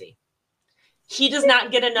Mr. Darcy. He does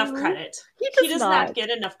not get enough credit. He does not get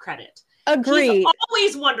enough credit. Agreed. He's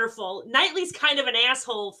always wonderful. Knightley's kind of an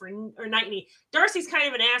asshole or Knightley. Darcy's kind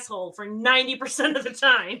of an asshole for 90% of the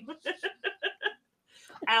time.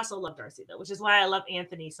 I also love Darcy, though, which is why I love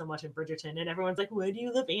Anthony so much in Bridgerton. And everyone's like, why do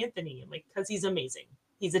you love Anthony? I'm like, because he's amazing.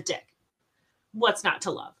 He's a dick. What's not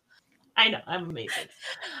to love? I know, I'm amazing.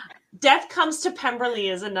 Death Comes to Pemberley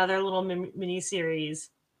is another little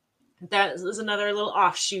mini-series. That is another little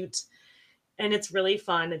offshoot. And it's really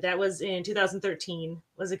fun. That was in 2013.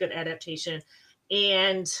 Was a good adaptation.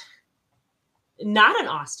 And not in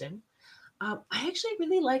Austen. I actually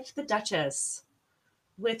really liked The Duchess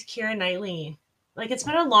with Keira Knightley. Like, it's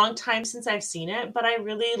been a long time since I've seen it, but I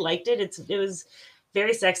really liked it. It was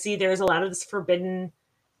very sexy. There's a lot of this forbidden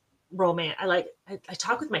romance. I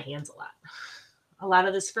talk with my hands a lot. A lot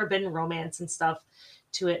of this forbidden romance and stuff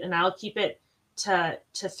to it. And I'll keep it to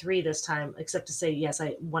 3 this time, except to say, yes,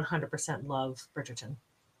 I 100% love Bridgerton.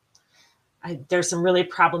 There's some really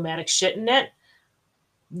problematic shit in it.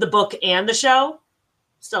 The book and the show,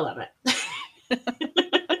 still love it.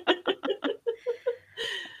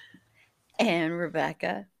 And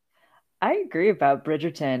Rebecca. I agree about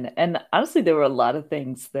Bridgerton. And honestly, there were a lot of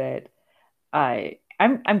things that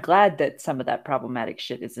I'm glad that some of that problematic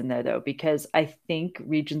shit is in there, though, because I think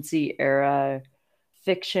Regency era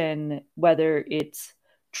fiction, whether it's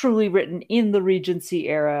truly written in the Regency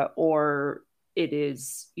era or it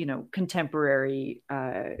is, contemporary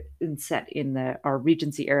and set in our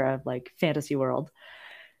Regency era, like fantasy world,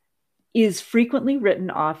 is frequently written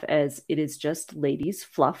off as it is just ladies'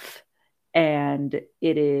 fluff and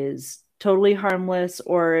it is totally harmless,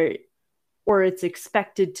 or it's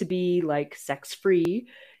expected to be like sex-free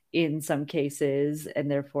in some cases and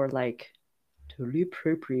therefore like totally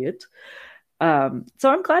appropriate. So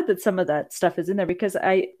I'm glad that some of that stuff is in there because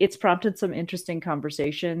it's prompted some interesting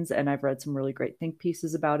conversations and I've read some really great think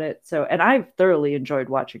pieces about it. And I've thoroughly enjoyed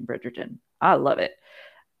watching Bridgerton. I love it.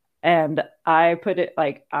 And I put it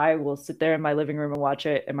like, I will sit there in my living room and watch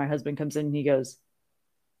it. And my husband comes in and he goes,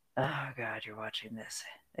 "Oh God, you're watching this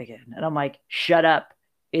again." And I'm like, "Shut up.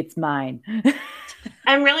 It's mine."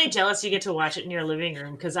 I'm really jealous you get to watch it in your living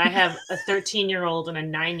room because I have a 13-year-old and a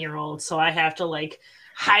 9-year-old. So I have to like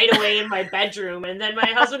hide away in my bedroom. And then my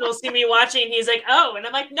husband will see me watching. And he's like, "Oh," and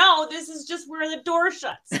I'm like, "No, this is just where the door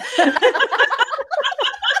shuts."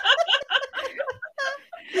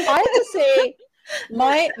 I have to say,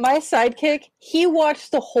 My sidekick, he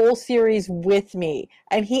watched the whole series with me,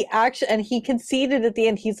 and he conceded at the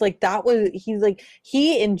end. He's like,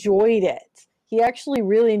 he enjoyed it. He actually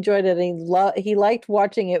really enjoyed it, and he liked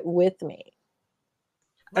watching it with me.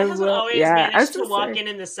 My husband always managed to walk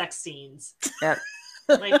in the sex scenes. Yeah.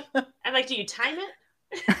 Like, I'm like, do you time it?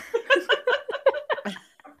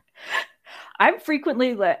 I'm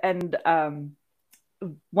frequently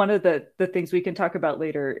one of the things we can talk about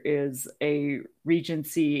later is a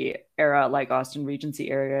Regency era, like Austen Regency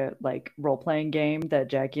era, like role-playing game that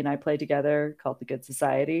Jackie and I play together called The Good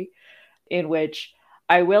Society, in which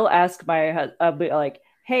I will ask my husband, like,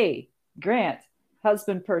 hey, Grant,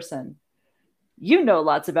 husband person, you know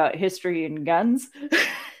lots about history and guns.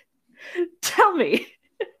 Tell me,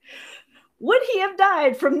 would he have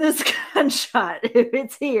died from this gunshot if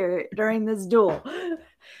it's here during this duel?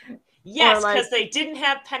 Yes, because they didn't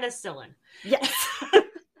have penicillin. Yes.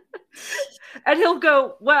 And he'll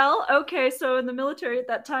go, well, okay, so in the military at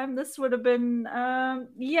that time, this would have been,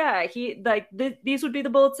 these would be the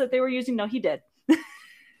bullets that they were using. No, he did.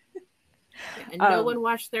 And no one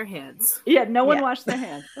washed their hands. Yeah, no one washed their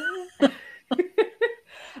hands.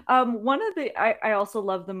 I also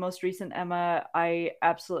love the most recent Emma. I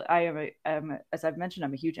am, as I've mentioned,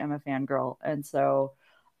 I'm a huge Emma fangirl. And so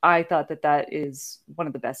I thought that is one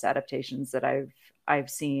of the best adaptations that I've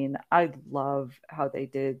seen. I love how they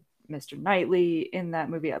did Mr. Knightley in that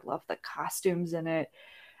movie. I love the costumes in it.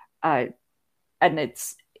 And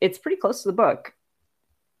it's pretty close to the book.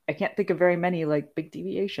 I can't think of very many like big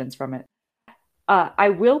deviations from it. I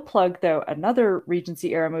will plug though another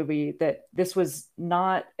Regency era movie that this was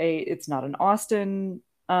it's not an Austen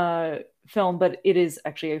film, but it is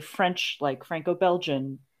actually a French, like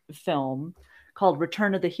Franco-Belgian film called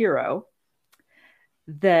Return of the Hero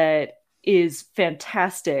that is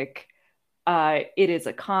fantastic. It is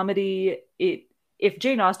a comedy. If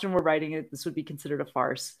Jane Austen were writing it, this would be considered a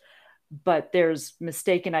farce, but there's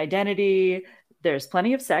mistaken identity, there's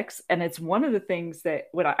plenty of sex, and it's one of the things that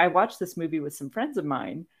when I watched this movie with some friends of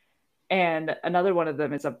mine, and another one of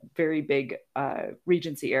them is a very big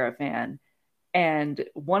Regency era fan, and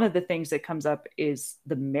one of the things that comes up is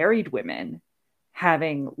the married women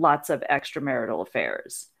having lots of extramarital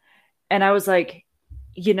affairs. And I was like,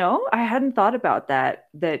 I hadn't thought about that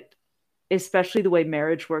especially the way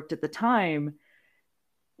marriage worked at the time,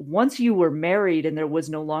 once you were married and there was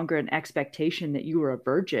no longer an expectation that you were a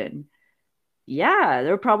virgin, there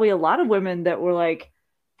were probably a lot of women that were like,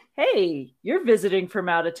 hey, you're visiting from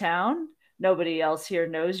out of town. Nobody else here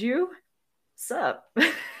knows you. Sup?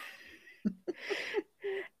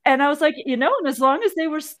 And I was like, and as long as they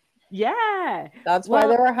were, that's why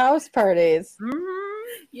there were house parties.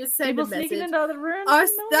 Mm-hmm. You send people a message. Sneaking into other rooms. Are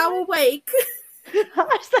thou awake?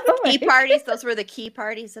 Key parties. Those were the key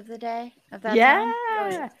parties of the day of that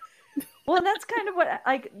time. Well, that's kind of what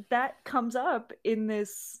that comes up in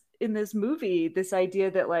this movie. This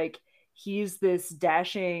idea that like he's this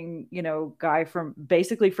dashing, guy from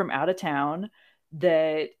out of town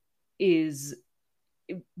that is,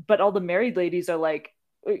 but all the married ladies are like,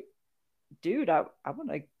 dude, I want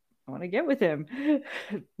to get with him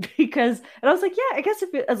because, and I was like, I guess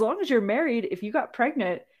as long as you're married, if you got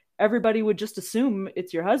pregnant, everybody would just assume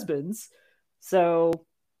it's your husband's. So,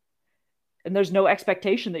 and there's no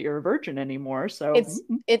expectation that you're a virgin anymore. So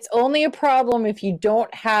it's only a problem if you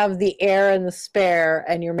don't have the heir and the spare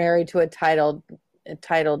and you're married to a titled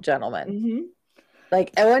gentleman. Mm-hmm.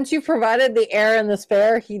 Like, and once you've provided the heir and the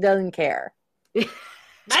spare, he doesn't care.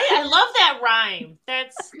 I love that rhyme.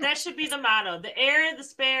 That should be the motto. The heir, the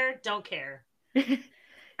spare, don't care.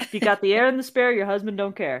 If you got the heir and the spare, your husband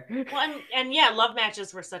don't care. Well, and love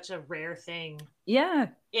matches were such a rare thing. Yeah.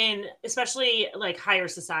 In especially like higher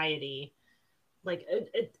society. Like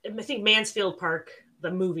I think Mansfield Park, the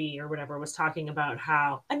movie or whatever, was talking about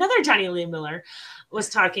how another Johnny Lee Miller was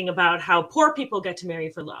talking about how poor people get to marry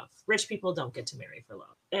for love. Rich people don't get to marry for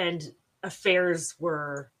love. And affairs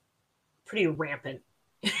were pretty rampant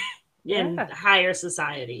in higher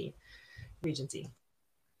society, Regency.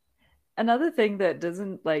 Another thing that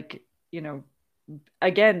doesn't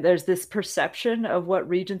again, there's this perception of what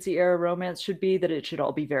Regency era romance should be, that it should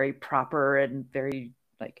all be very proper and very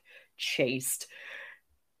like chaste,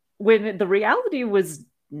 when the reality was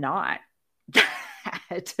not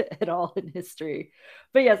at all in history.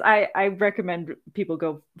 But yes, I recommend people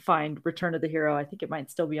go find Return of the Hero. I think it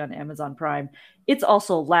might still be on Amazon Prime. It's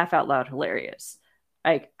also laugh out loud hilarious.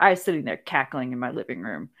 I was sitting there cackling in my living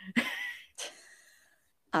room.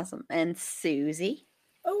 Awesome. And Susie?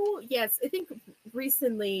 Oh, yes. I think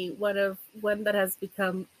recently one that has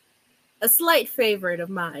become a slight favorite of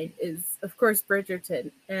mine is, of course,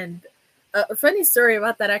 Bridgerton. And A funny story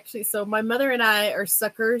about that, actually. So my mother and I are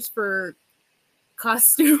suckers for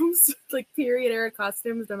costumes, like period era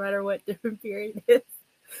costumes, no matter what different period it is.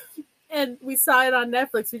 And we saw it on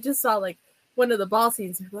Netflix. We just saw like one of the ball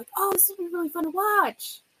scenes. And we were like, oh, this would be really fun to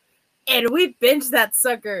watch. And we binged that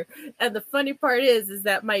sucker. And the funny part is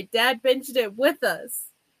that my dad binged it with us.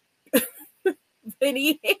 And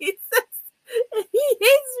he hates us. He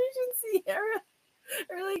hates Regency era.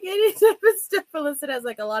 Or like any type of stuff unless it has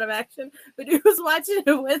like a lot of action. But he was watching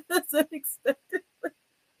it with us unexpectedly.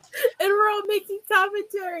 And we're all making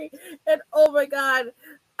commentary. And oh my god.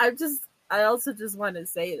 I also just want to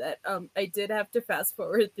say that I did have to fast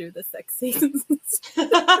forward through the sex scenes.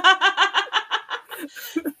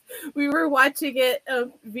 We were watching it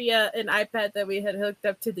via an iPad that we had hooked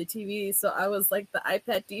up to the TV, so I was like the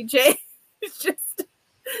iPad DJ. just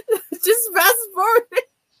fast forward.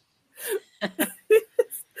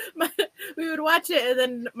 We would watch it, and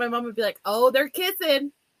then my mom would be like, "Oh, they're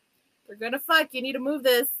kissing. They're gonna fuck. You need to move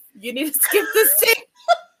this. You need to skip this scene."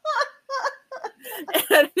 And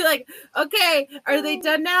I'd be like, "Okay, are they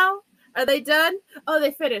done now? Are they done? Oh,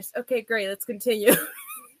 they finished. Okay, great. Let's continue."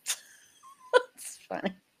 That's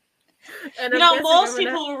funny. And most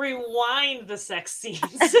people will rewind the sex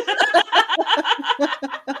scenes.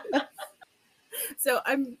 So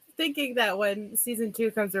I'm thinking that when season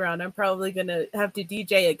 2 comes around, I'm probably going to have to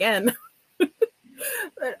DJ again.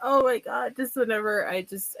 But oh my god, just whenever I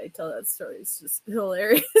tell that story, it's just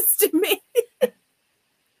hilarious to me.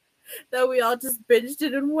 That we all just binged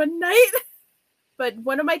it in one night. But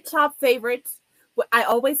one of my top favorites, I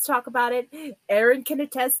always talk about it. Erin can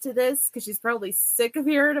attest to this because she's probably sick of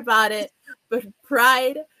hearing about it. But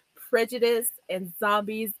Pride, Prejudice, and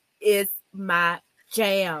Zombies is my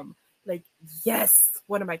jam. Like, yes,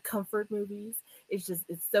 one of my comfort movies. It's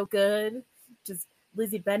so good. Just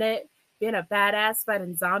Lizzie Bennett being a badass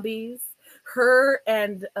fighting zombies. Her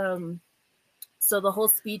and so the whole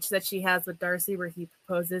speech that she has with Darcy where he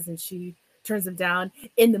proposes and she turns him down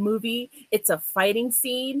in the movie, it's a fighting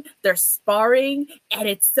scene. They're sparring and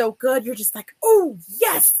it's so good. You're just like, oh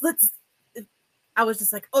yes, I was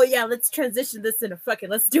just like, oh yeah, let's transition this into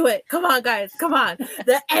let's do it. Come on, guys, come on.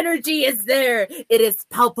 The energy is there. It is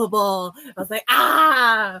palpable. I was like,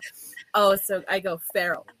 ah. Oh, so I go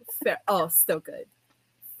feral. Oh, so good.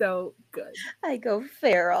 So good. I go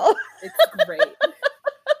feral. It's great.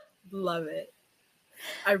 Love it.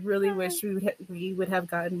 I really wish we would have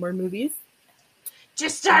gotten more movies.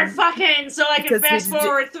 Just start fucking so I can fast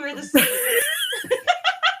forward through the season.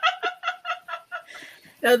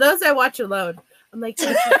 No, those I watch alone. I'm like,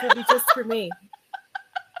 this will be just for me.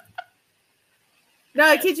 No,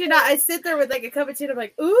 I kid you not. I sit there with like a cup of tea and I'm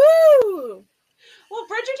like, ooh. Well,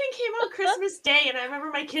 Bridgerton came out Christmas Day, and I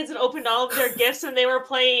remember my kids had opened all of their gifts and they were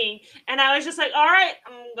playing, and I was just like, all right,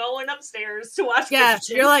 I'm going upstairs to watch Bridgerton.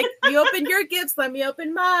 You're like, you opened your gifts, let me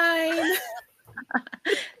open mine.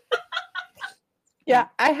 Yeah,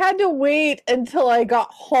 I had to wait until I got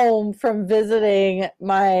home from visiting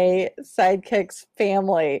my sidekick's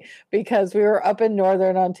family because we were up in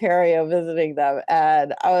Northern Ontario visiting them.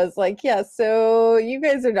 And I was like, yeah, so you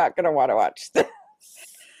guys are not going to want to watch this.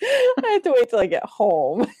 I had to wait till I get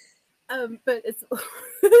home. But it's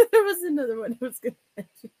there was another one I was going to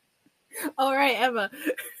mention. All right, Emma.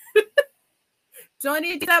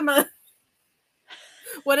 Johnny Depp, Emma.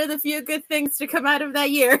 One of the few good things to come out of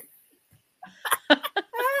that year.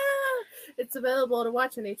 It's available to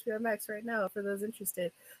watch on HBO Max right now for those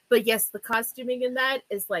interested. But yes, the costuming in that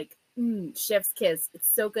is like chef's kiss. It's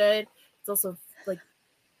so good. It's also like,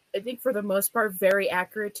 I think for the most part, very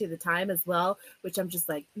accurate to the time as well, which I'm just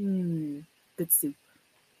like, good soup.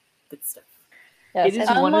 Good stuff. Yes, It is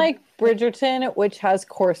unlike Bridgerton, which has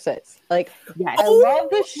corsets. Like, Yes. I love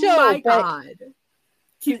the show, my but God.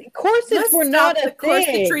 corsets Let's were not a stop the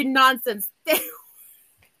corsetry thing. nonsense.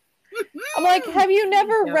 I'm like, have you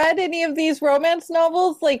never Yep. read any of these romance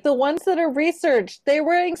novels? Like the ones that are researched, they're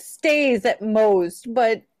wearing stays at most,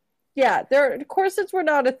 but yeah, their corsets were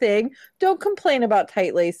not a thing. Don't complain about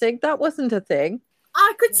tight lacing. That wasn't a thing.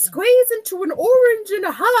 I could squeeze into an orange and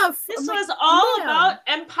a half. This I'm was like, all man. about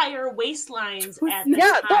empire waistlines at the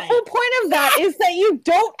Yeah, the time. whole point of that is that you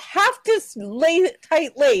don't have to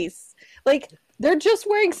tight lace. Like, they're just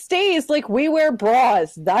wearing stays like we wear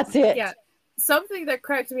bras. That's it. Yeah. Something that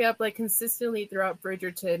cracked me up like consistently throughout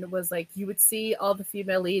Bridgerton was like you would see all the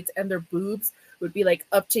female leads and their boobs would be like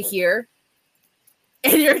up to here.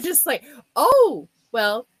 And you're just like, oh,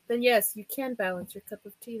 well, then yes, you can balance your cup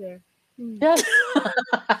of tea there. Yes.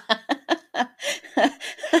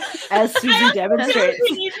 As Susie demonstrates.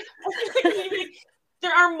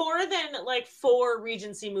 There are more than like 4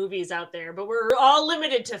 Regency movies out there, but we're all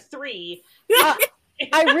limited to 3.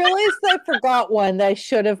 I realized I forgot one that I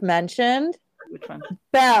should have mentioned. Which one?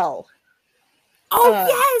 Belle. Oh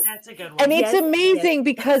yes, That's a good one. And it's Yes, amazing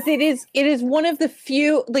because it is one of the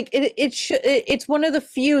few, like it's one of the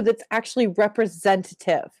few that's actually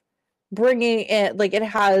representative, bringing it, like it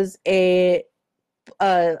has a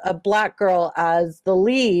Black girl as the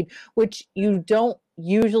lead, which you don't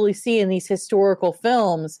usually see in these historical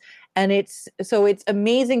films, and it's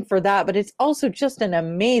amazing for that, but it's also just an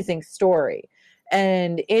amazing story.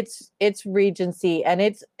 And it's Regency, and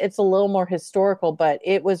it's a little more historical, but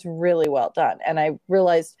it was really well done. And I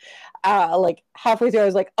realized like halfway through I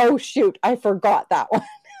was like, oh shoot, I forgot that one.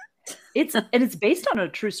 It's based on a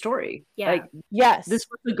true story. Yeah. Like, Yes. this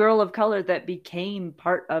was a girl of color that became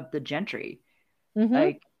part of the gentry. Mhm.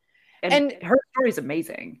 Like, and her story's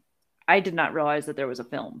amazing. I did not realize that there was a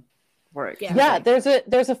film for it. Yeah. there's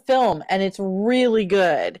a film, and it's really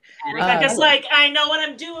good. Rebecca's like, I know what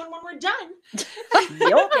I'm doing when we're done.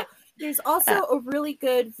 Yeah. There's also a really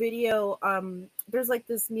good video. There's like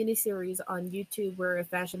this miniseries on YouTube where a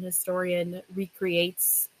fashion historian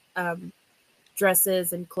recreates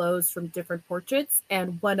dresses and clothes from different portraits,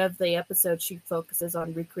 and one of the episodes she focuses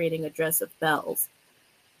on recreating a dress of Belle's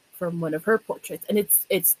from one of her portraits, and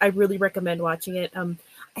it's I really recommend watching it.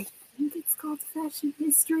 I think it's called Fashion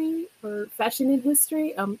History or Fashion in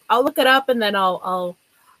History. I'll look it up and then I'll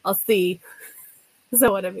see, because I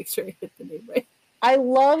want to make sure I get the name right. I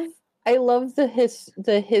love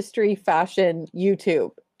the history fashion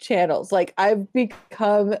YouTube channels. Like, I've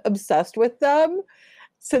become obsessed with them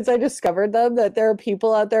since I discovered them, that there are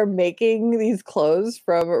people out there making these clothes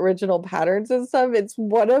from original patterns and stuff. It's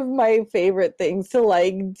one of my favorite things to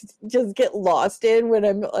like just get lost in when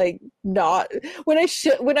I'm like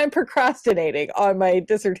when I'm procrastinating on my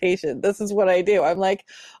dissertation. This is what I do. I'm like,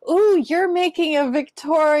 ooh, you're making a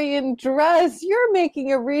Victorian dress. You're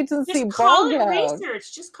making a Regency Just call ball it gown.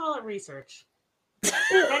 research. Just call it research.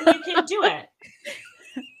 Then you can do it.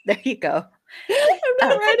 There you go. I'm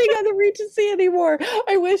not writing on the Regency anymore.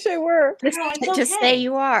 I wish I were. Just say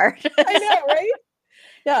you are. I know, right?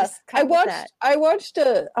 Yeah, Just come with that. I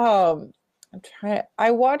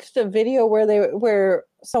watched a video where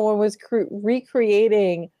someone was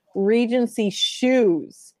recreating Regency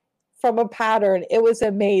shoes from a pattern. It was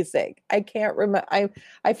amazing. I can't remember.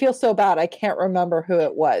 I feel so bad. I can't remember who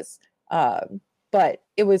it was. But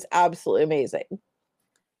it was absolutely amazing.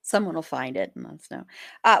 Someone will find it and let us know.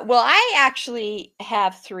 Well, I actually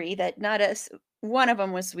have 3 that not as one of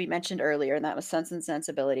them was we mentioned earlier, and that was Sense and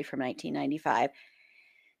Sensibility from 1995.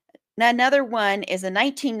 Now, another one is a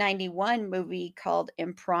 1991 movie called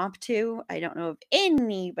Impromptu. I don't know if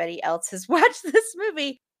anybody else has watched this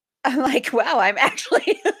movie. I'm like, wow, I'm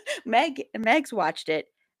actually Meg's watched it.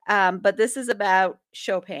 But this is about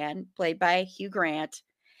Chopin, played by Hugh Grant.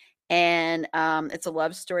 And it's a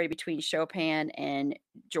love story between Chopin and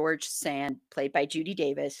George Sand, played by Judy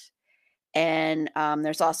Davis. And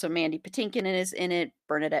there's also Mandy Patinkin in it,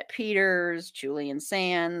 Bernadette Peters, Julian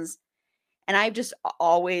Sands. And I've just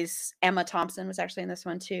always, Emma Thompson was actually in this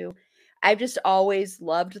one too. I've just always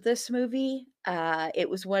loved this movie. It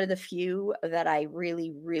was one of the few that I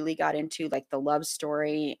really, really got into, like the love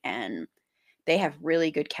story, and they have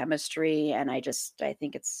really good chemistry. And I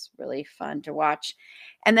think it's really fun to watch.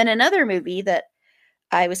 And then another movie that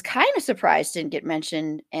I was kind of surprised didn't get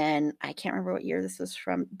mentioned, and I can't remember what year this was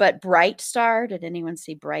from, but Bright Star. Did anyone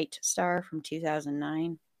see Bright Star from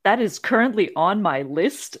 2009? That is currently on my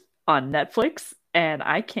list on Netflix, and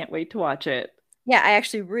I can't wait to watch it. Yeah, I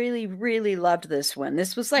actually really, really loved this one.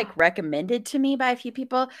 This was like recommended to me by a few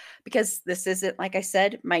people because this isn't, like I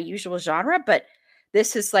said, my usual genre, but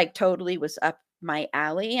this is like totally was up my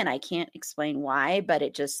alley, and I can't explain why, but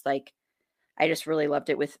it just like, I just really loved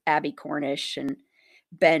it, with Abby Cornish and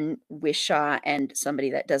Ben Whishaw, and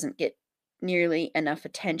somebody that doesn't get nearly enough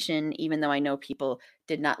attention, even though I know people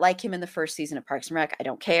did not like him in the first season of Parks and Rec. I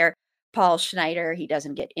don't care. Paul Schneider, he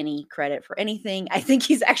doesn't get any credit for anything. I think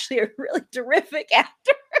he's actually a really terrific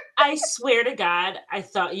actor. I swear to God, I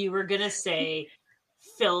thought you were going to say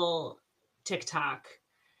Phil TikTok.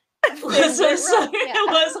 Was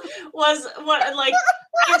what, like,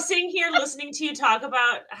 I'm sitting here listening to you talk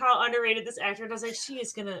about how underrated this actor is. I was like,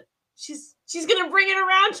 she's gonna bring it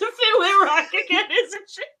around to Finn Whitrock again, isn't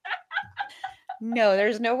she? No,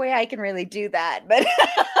 there's no way I can really do that, but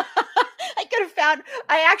I could have found.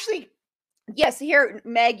 Yes, here,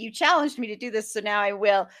 Meg, you challenged me to do this, so now I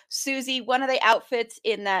will. Susie, one of the outfits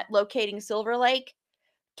in that Locating Silver Lake,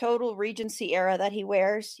 total Regency era that he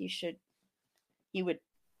wears, you would,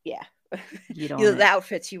 yeah. The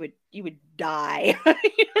outfits, you would die.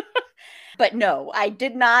 But no, I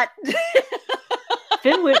did not.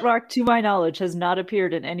 Finn Wittrock, to my knowledge, has not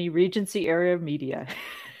appeared in any Regency era media.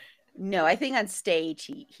 No, I think on stage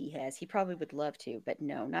he has. He probably would love to, but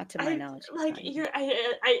no, not to my knowledge. It's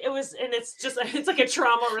like a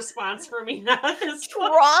trauma response for me now. This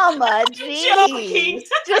trauma, joking.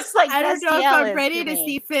 Just like I don't know if I'm ready to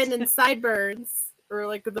see Finn in sideburns or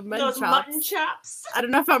like the mutton chops. I don't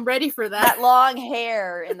know if I'm ready for that. That long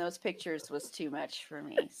hair in those pictures was too much for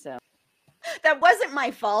me. So that wasn't my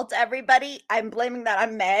fault, everybody. I'm blaming that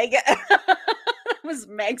on Meg. It was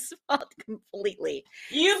Meg's fault completely.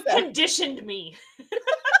 You've conditioned me.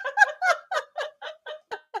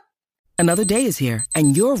 Another day is here,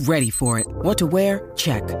 and you're ready for it. What to wear?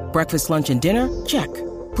 Check. Breakfast, lunch, and dinner? Check.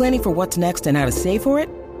 Planning for what's next and how to save for it?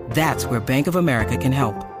 That's where Bank of America can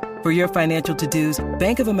help. For your financial to-dos,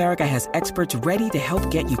 Bank of America has experts ready to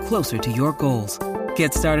help get you closer to your goals.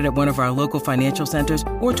 Get started at one of our local financial centers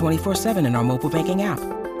or 24/7 in our mobile banking app.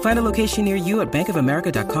 Find a location near you at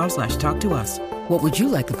bankofamerica.com/talktous. What would you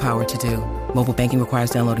like the power to do? Mobile banking requires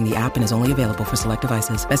downloading the app and is only available for select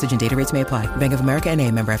devices. Message and data rates may apply. Bank of America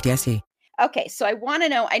N.A., member FDIC. Okay, so I want to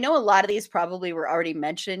know, I know a lot of these probably were already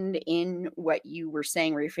mentioned in what you were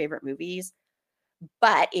saying were your favorite movies,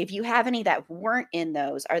 but if you have any that weren't in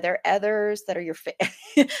those, are there others that are your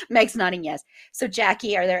Meg's nodding yes. So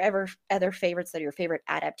Jackie, are there ever other favorites that are your favorite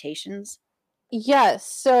adaptations? Yes.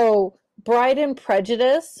 So Bride and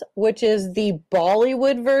Prejudice, which is the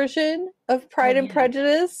Bollywood version of Pride and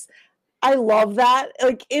Prejudice. I love that.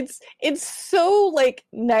 Like it's so like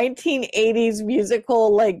 1980s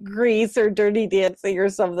musical, like Grease or Dirty Dancing or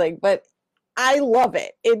something, but I love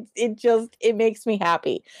it. It makes me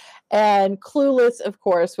happy. And Clueless, of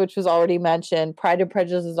course, which was already mentioned, Pride and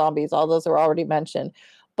Prejudice and Zombies, all those are already mentioned.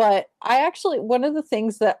 But one of the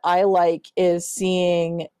things that I like is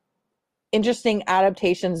seeing interesting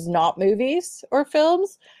adaptations, not movies or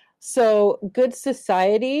films. So Good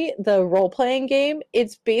Society, the role-playing game,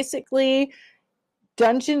 it's basically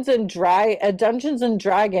Dungeons and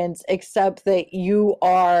Dragons, except that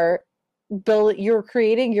you're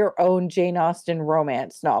creating your own Jane Austen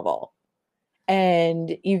romance novel.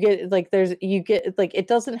 And it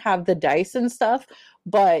doesn't have the dice and stuff,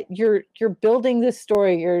 but you're building this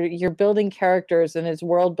story, you're building characters, and it's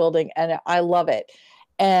world building, and I love it.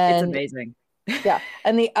 And it's amazing. Yeah.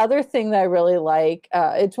 And the other thing that I really like,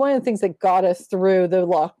 it's one of the things that got us through the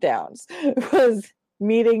lockdowns, was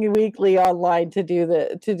meeting weekly online to do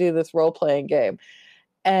this role-playing game.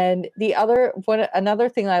 And another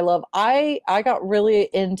thing I love, I got really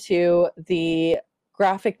into the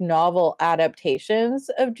graphic novel adaptations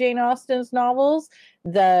of Jane Austen's novels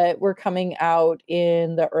that were coming out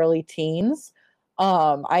in the early teens.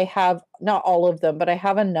 I have not all of them, but I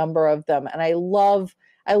have a number of them, and I love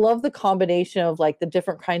the combination of like the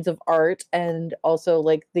different kinds of art and also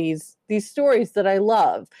like these stories that I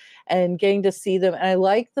love and getting to see them. And I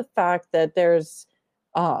like the fact that there's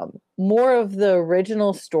more of the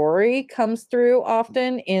original story comes through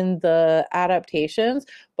often in the adaptations,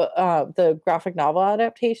 but the graphic novel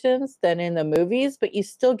adaptations than in the movies, but you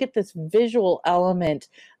still get this visual element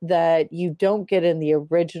that you don't get in the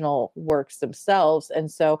original works themselves.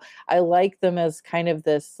 And so I like them as kind of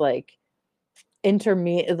this like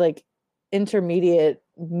intermediate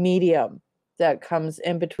medium that comes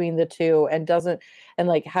in between the two and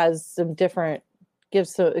has some different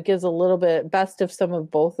gives a little bit best of some of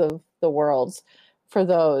both of the worlds for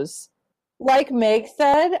those. Like Meg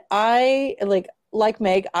said, I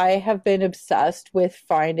have been obsessed with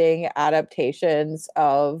finding adaptations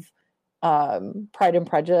of Pride and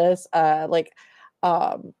Prejudice.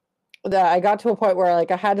 That I got to a point where I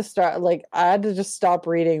had to just stop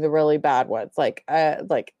reading the really bad ones.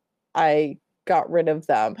 I got rid of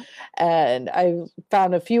them, and I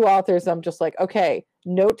found a few authors. I'm just like, okay,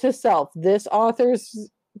 note to self: this author's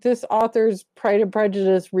Pride and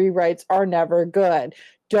Prejudice rewrites are never good.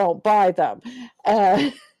 Don't buy them.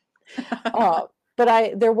 But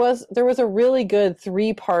there was a really good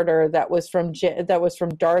 3-parter that was from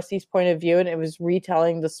Darcy's point of view, and it was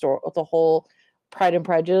retelling the story, the whole Pride and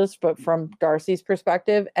Prejudice, but from Darcy's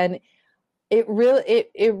perspective, and it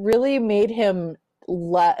really made him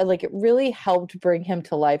it really helped bring him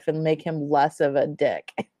to life and make him less of a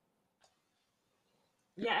dick.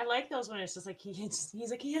 Yeah, I like those when it's just like he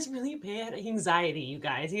has really bad anxiety, you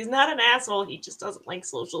guys. He's not an asshole. He just doesn't like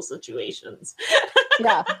social situations.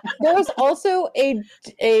 Yeah, there was also a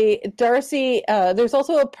Darcy. There's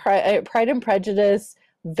also a Pride and Prejudice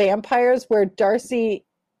vampires where Darcy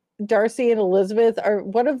and Elizabeth are.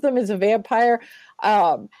 One of them is a vampire.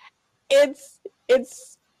 It's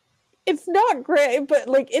it's not great, but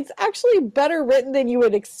like it's actually better written than you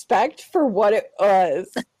would expect for what it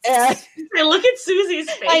was. And I look at Susie's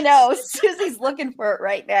face. I know. Susie's looking for it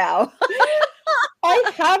right now.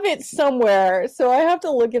 I have it somewhere, so I have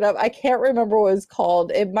to look it up. I can't remember what it's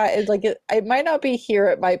called. It might not be here.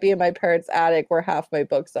 It might be in my parents' attic where half my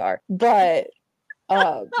books are. But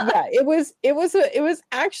yeah, it was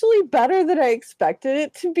actually better than I expected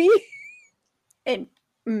it to be. And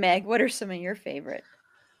Meg, what are some of your favorite?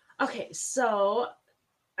 Okay, so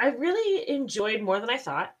I really enjoyed more than I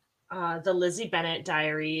thought. The Lizzie Bennet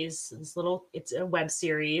Diaries. It's a web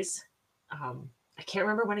series. I can't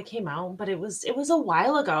remember when it came out, but it was a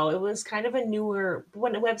while ago. It was kind of a newer,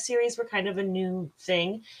 when web series were kind of a new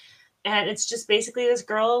thing. And it's just basically this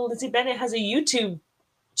girl, Lizzie Bennet, has a YouTube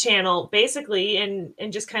channel basically and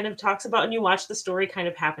just kind of talks about, and you watch the story kind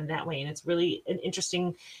of happen that way. And it's really an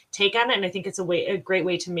interesting take on it. And I think it's a great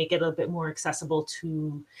way to make it a bit more accessible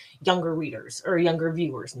to younger readers or younger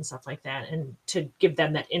viewers and stuff like that, and to give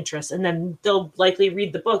them that interest. And then they'll likely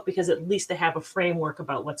read the book because at least they have a framework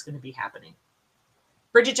about what's going to be happening.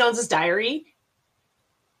 Bridget Jones's Diary,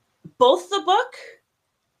 both the book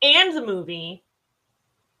and the movie,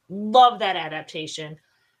 love that adaptation.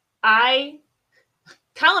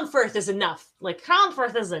 Colin Firth is enough. Like, Colin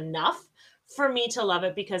Firth is enough for me to love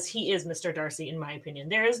it because he is Mr. Darcy, in my opinion.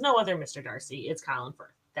 There is no other Mr. Darcy. It's Colin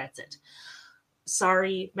Firth. That's it.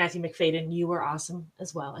 Sorry, Matthew McFadyen, you were awesome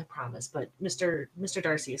as well, I promise. But Mr.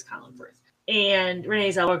 Darcy is Colin Firth. And Renee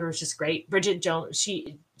Zellweger was just great. Bridget Jones,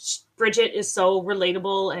 Bridget is so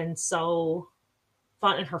relatable and so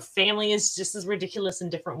fun, and her family is just as ridiculous in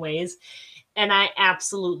different ways. And I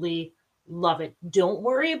absolutely love it. Don't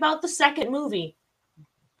worry about the second movie.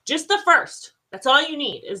 Just the first. That's all you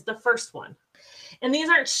need is the first one. And these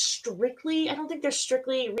aren't strictly, I don't think they're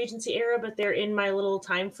strictly Regency era, but they're in my little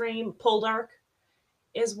time frame. Poldark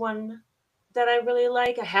is one that I really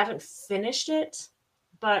like. I haven't finished it,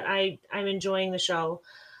 but I'm enjoying the show.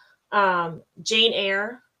 Jane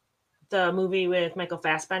Eyre, the movie with Michael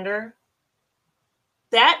Fassbender,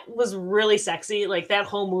 that was really sexy. Like, that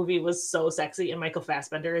whole movie was so sexy, and Michael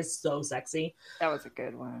Fassbender is so sexy. That was a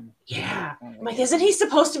good one. Yeah. I'm like, isn't he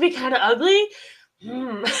supposed to be kind of ugly?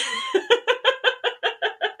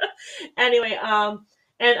 Anyway,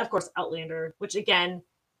 and of course Outlander, which again,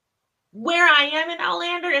 where I am in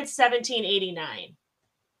Outlander, it's 1789.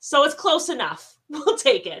 So it's close enough. We'll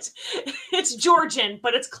take it. It's Georgian,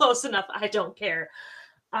 but it's close enough. I don't care.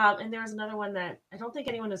 And there's another one that I don't think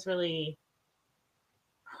anyone has really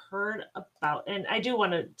heard about. And I do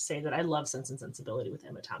want to say that I love Sense and Sensibility with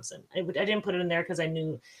Emma Thompson. I didn't put it in there because I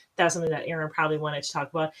knew that was something that Aaron probably wanted to talk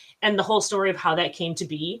about. And the whole story of how that came to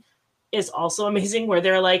be is also amazing, where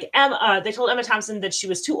they're like, they told Emma Thompson that she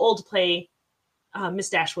was too old to play Miss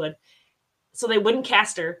Dashwood, so they wouldn't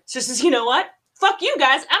cast her. So she says, you know what? Fuck you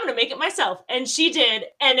guys. I'm going to make it myself. And she did.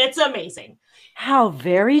 And it's amazing. How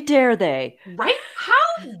very dare they? Right?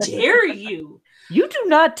 How dare you? You do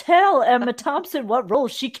not tell Emma Thompson what role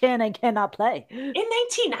she can and cannot play. In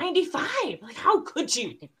 1995. Like, how could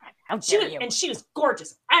you? And she was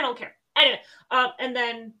gorgeous. I don't care. Anyway, and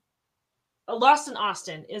then Lost in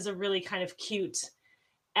Austin is a really kind of cute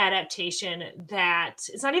adaptation that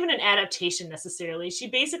it's not even an adaptation necessarily. She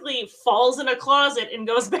basically falls in a closet and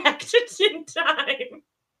goes back to time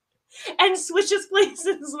and switches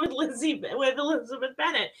places with Elizabeth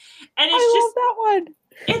Bennet. And it's love that one.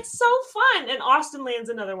 It's so fun. And Austin Land's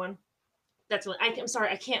another one. That's what I'm sorry.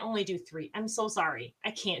 I can't only do 3. I'm so sorry.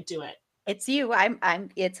 I can't do it. It's you.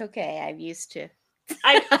 It's okay. I'm used to.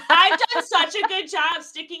 I've done such a good job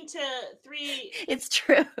sticking to 3. It's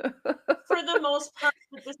true. For the most part,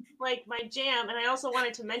 this is like my jam. And I also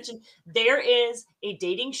wanted to mention there is a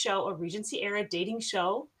dating show, a Regency era dating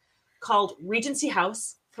show called Regency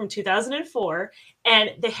House from 2004.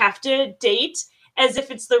 And they have to date as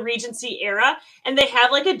if it's the Regency era. And they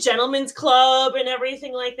have like a gentleman's club and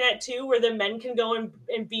everything like that too, where the men can go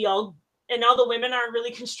and be all, and all the women aren't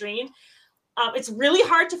really constrained. It's really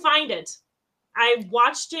hard to find it. I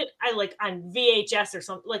watched it, on VHS or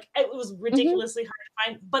something. Like, it was ridiculously hard to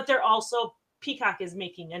find. But they're also, Peacock is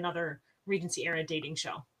making another Regency era dating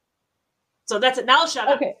show. So that's it. Now I'll shut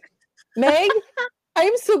up. Okay, Meg,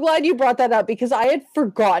 I'm so glad you brought that up because I had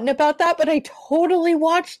forgotten about that, but I totally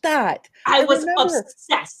watched that. I was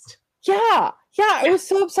obsessed. Yeah, I was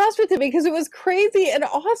so obsessed with it because it was crazy and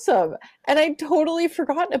awesome, and I'd totally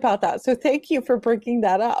forgotten about that. So thank you for bringing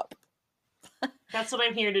that up. That's what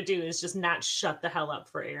I'm here to do, is just not shut the hell up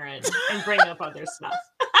for Aaron and bring up other stuff.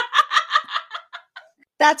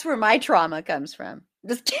 That's where my trauma comes from.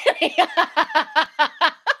 Just kidding.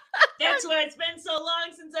 That's why it's been so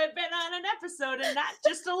long since I've been on an episode and not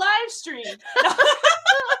just a live stream.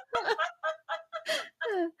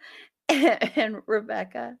 And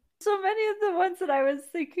Rebecca. So many of the ones that I was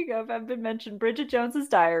thinking of have been mentioned. Bridget Jones's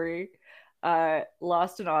Diary,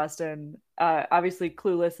 Lost in Austin, obviously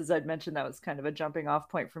Clueless, as I'd mentioned, that was kind of a jumping off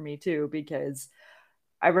point for me too, because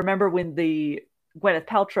I remember when the Gwyneth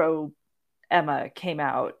Paltrow Emma came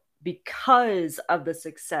out because of the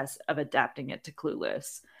success of adapting it to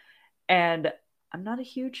Clueless. And I'm not a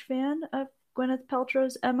huge fan of Gwyneth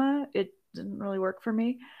Paltrow's Emma. It didn't really work for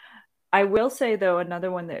me. I will say, though,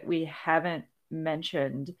 another one that we haven't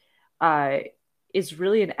mentioned is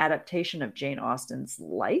really an adaptation of Jane Austen's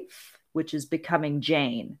life, which is Becoming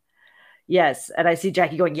Jane. Yes, and I see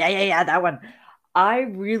Jackie going, yeah, that one. I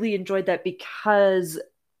really enjoyed that because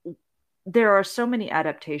there are so many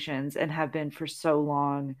adaptations and have been for so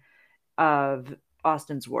long of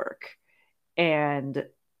Austen's work. And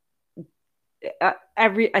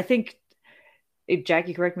I think, if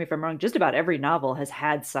Jackie, correct me if I'm wrong, just about every novel has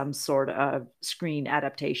had some sort of screen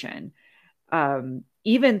adaptation.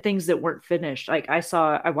 Even things that weren't finished. Like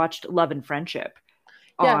I watched Love and Friendship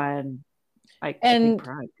on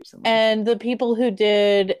Prime recently. And the people who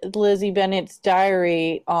did Lizzie Bennet's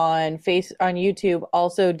Diary on YouTube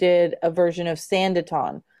also did a version of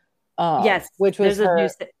Sanditon. Yes, which was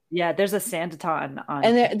there's a Sanditon on.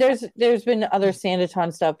 And there's been other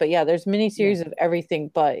Sanditon stuff, but yeah, there's miniseries of everything.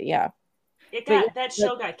 But yeah, that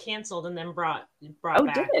show got canceled and then brought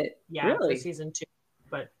back. Did it? Yeah, really? For season 2.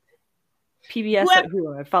 But PBS,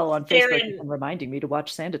 who I follow on Facebook, is reminding me to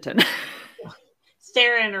watch Sanditon.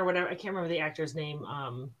 Theron or whatever, I can't remember the actor's name,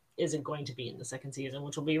 isn't going to be in the second season,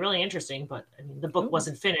 which will be really interesting. But I mean, the book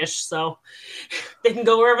wasn't finished, so they can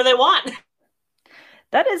go wherever they want.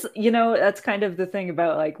 That is, that's kind of the thing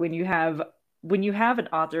about like when you have an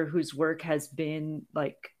author whose work has been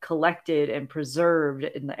like collected and preserved,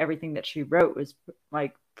 and everything that she wrote was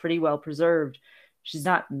like pretty well preserved. She's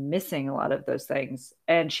not missing a lot of those things,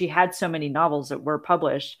 and she had so many novels that were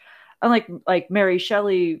published. Unlike like Mary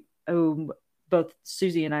Shelley, who both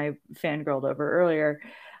Susie and I fangirled over earlier.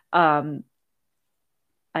 I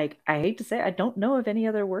hate to say, I don't know of any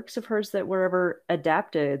other works of hers that were ever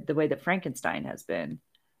adapted the way that Frankenstein has been.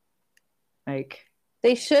 Like,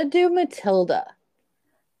 they should do Matilda.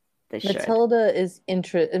 They should. Matilda is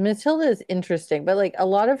interesting, but like a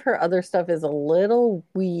lot of her other stuff is a little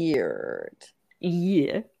weird.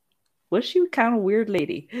 Yeah, was she kind of weird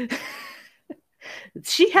lady?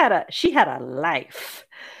 She had a life.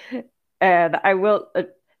 And I will,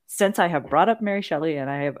 since I have brought up Mary Shelley and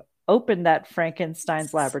I have opened that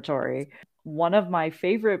Frankenstein's Laboratory, one of my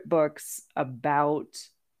favorite books about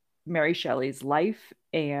Mary Shelley's life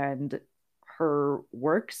and her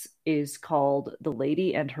works is called The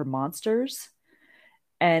Lady and Her Monsters.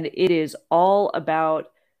 And it is all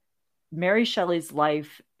about Mary Shelley's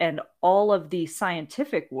life and all of the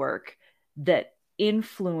scientific work that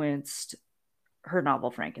influenced her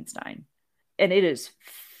novel Frankenstein. And it is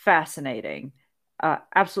fascinating,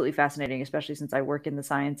 absolutely fascinating, especially since I work in the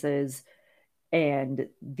sciences, and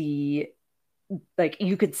you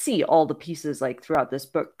could see all the pieces like throughout this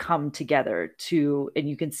book come together and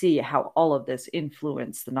you can see how all of this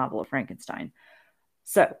influenced the novel of Frankenstein.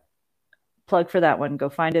 So plug for that one. Go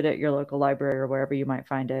find it at your local library or wherever you might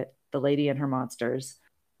find it. The Lady and Her Monsters.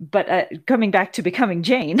 But coming back to Becoming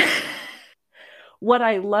Jane, what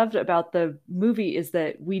I loved about the movie is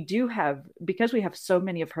that we do have, because we have so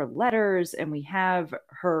many of her letters and we have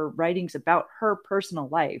her writings about her personal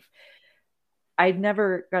life, I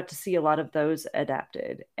never got to see a lot of those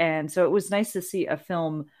adapted. And so it was nice to see a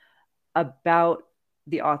film about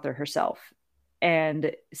the author herself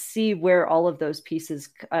and see where all of those pieces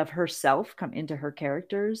of herself come into her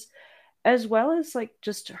characters, as well as like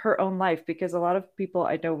just her own life. Because a lot of people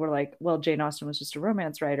I know were like, well, Jane Austen was just a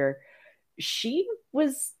romance writer. She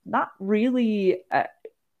was not really a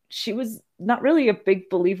big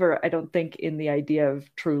believer, I don't think, in the idea of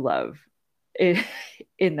true love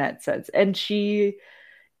in that sense. And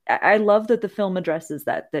I love that the film addresses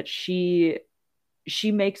that she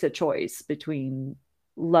makes a choice between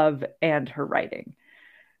love and her writing.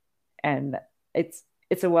 And it's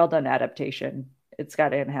a well done adaptation. It's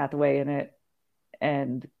got Anne Hathaway in it,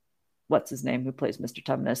 and what's his name who plays Mr.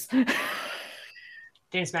 Tumnus?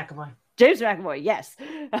 James McAvoy. James McAvoy, yes.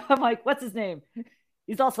 I'm like, what's his name?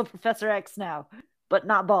 He's also Professor X now, but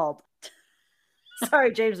not bald.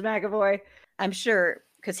 Sorry, James McAvoy. I'm sure,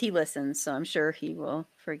 because he listens, so I'm sure he will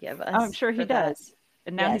forgive us. I'm sure he does.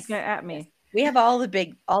 And now he's going to at me. Yes. We have all the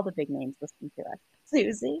big names listening to us.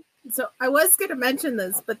 Susie? So I was going to mention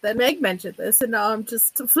this, but then Meg mentioned this, and now I'm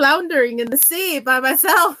just floundering in the sea by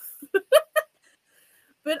myself.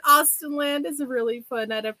 But Austin Land is a really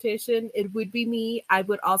fun adaptation. It would be me. I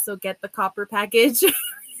would also get the copper package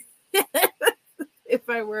if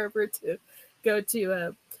I were ever to go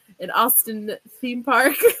to an Austin theme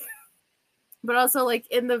park. But also, like,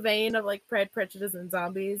 in the vein of like Pride, Prejudice, and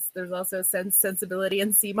Zombies, there's also Sensibility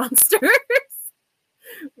and Sea Monsters,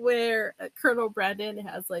 where Colonel Brandon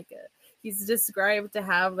has he's described to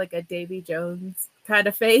have like a Davy Jones kind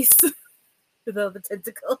of face with all the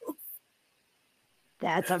tentacles.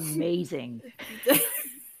 That's amazing. Yeah,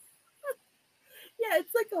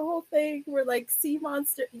 it's like a whole thing where like sea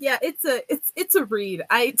monster. Yeah, it's a read.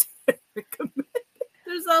 I recommend.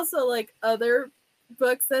 There's also like other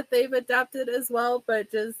books that they've adapted as well,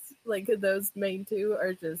 but just like those main two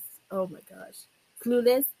are just, oh my gosh.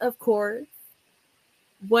 Clueless, of course.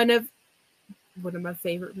 One of my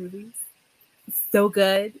favorite movies. So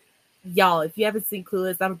good. Y'all, if you haven't seen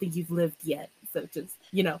Clueless, I don't think you've lived yet. So just,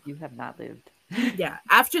 You have not lived. Yeah.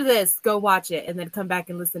 After this, go watch it and then come back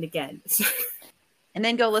and listen again. And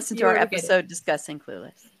then go listen to You our will get it. episode discussing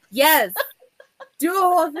Clueless. Yes. Do a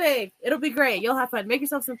whole thing. It'll be great. You'll have fun. Make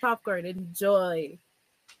yourself some popcorn. Enjoy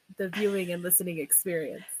the viewing and listening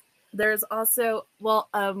experience. There's also,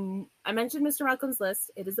 I mentioned Mr. Malcolm's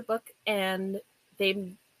List. It is a book, and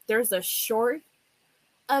there's a short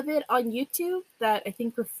of it on YouTube that I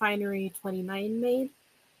think Refinery 29 made.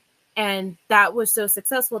 And that was so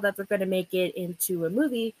successful that they're going to make it into a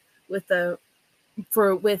movie with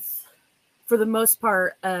for the most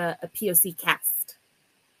part, a POC cast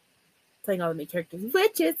playing all the main characters,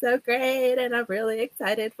 which is so great, and I'm really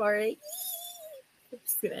excited for it. I'm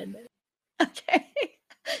just gonna end it. Okay.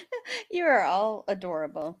 You are all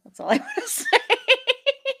adorable. That's all I want to say.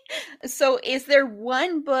 So is there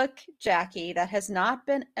one book, Jackie, that has not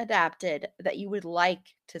been adapted that you would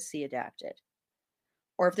like to see adapted?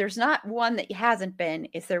 Or if there's not one that hasn't been,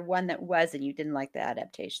 is there one that was and you didn't like the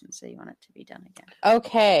adaptation, so you want it to be done again?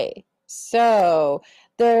 Okay, so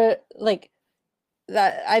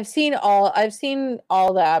I've seen all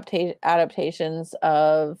the adaptations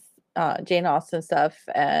of Jane Austen stuff,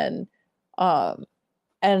 and I'm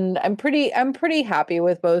pretty happy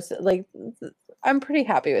with most. I'm pretty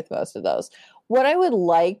happy with most of those. What I would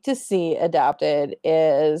like to see adapted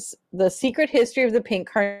is The Secret History of the Pink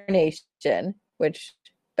Carnation, which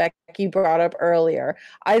Becky brought up earlier.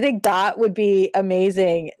 I think that would be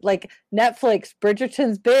amazing. Like Netflix,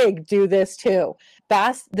 Bridgerton's big, do this too.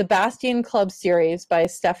 The Bastion Club series by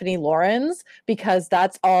Stephanie Lawrence, because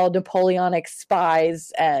that's all Napoleonic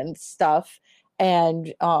spies and stuff.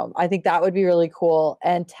 And I think that would be really cool.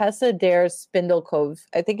 And Tessa Dare's Spindle Cove.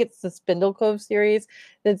 I think it's the Spindle Cove series.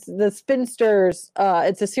 It's the spinsters.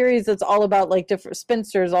 It's a series that's all about like different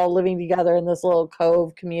spinsters all living together in this little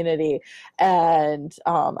cove community. And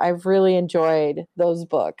I've really enjoyed those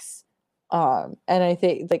books. And I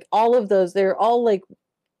think like all of those, they're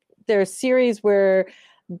a series where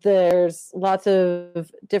there's lots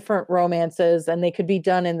of different romances, and they could be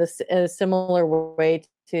done in a similar way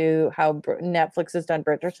to how Netflix has done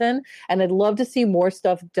Bridgerton. And I'd love to see more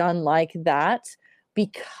stuff done like that,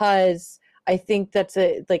 because I think there's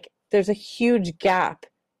a huge gap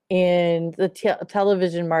in the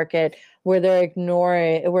television market where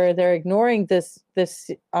they're ignoring this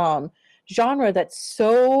genre that's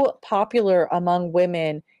so popular among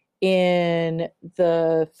women in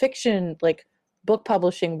the fiction book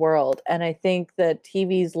publishing world. And I think that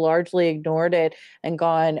TV's largely ignored it and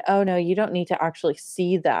gone, oh no, you don't need to actually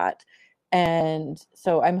see that. And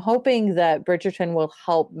so I'm hoping that Bridgerton will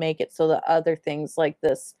help make it so that other things like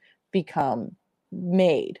this become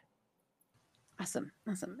made. Awesome.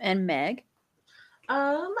 And Meg?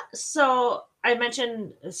 So I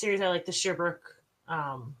mentioned a series I like, the Sherbrooke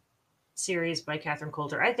series by Catherine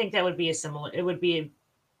Coulter. I think that would be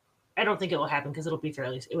I don't think it will happen because it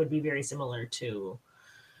would be very similar to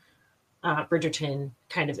Bridgerton,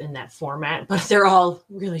 kind of in that format, but they're all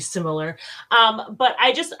really similar. But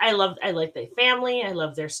I like the family. I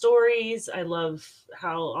love their stories. I love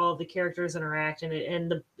how all of the characters interact,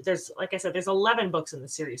 there's, like I said, there's 11 books in the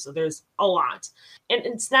series, so there's a lot. And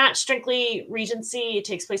it's not strictly Regency. It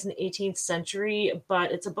takes place in the 18th century,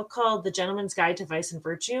 but it's a book called The Gentleman's Guide to Vice and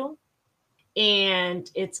Virtue.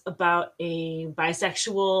 And it's about a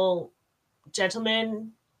bisexual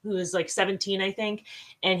gentleman who is like 17, I think.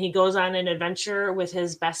 And he goes on an adventure with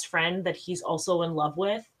his best friend that he's also in love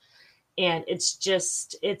with. And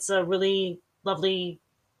it's a really lovely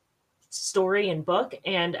story and book.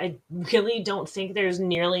 And I really don't think there's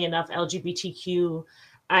nearly enough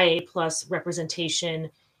LGBTQIA plus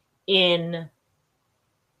representation in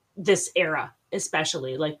this era,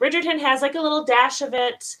 especially. Like Bridgerton has like a little dash of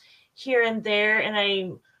it here and there, and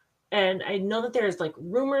and I know that there's like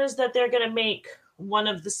rumors that they're going to make one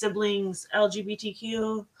of the siblings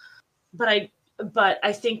LGBTQ, but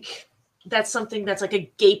I think that's something that's like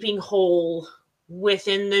a gaping hole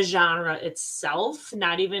within the genre itself,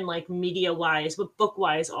 not even like media wise, but book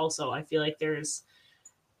wise also. I feel like it's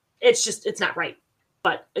not right.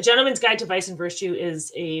 But A Gentleman's Guide to Vice and Virtue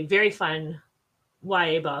is a very fun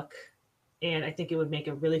YA book, and I think it would make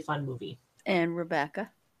a really fun movie. And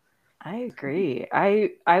Rebecca? I agree. I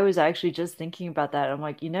was actually just thinking about that. I'm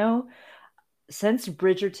like, since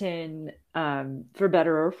Bridgerton, for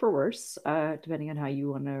better or for worse, depending on how you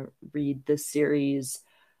want to read the series,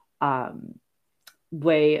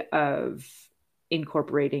 way of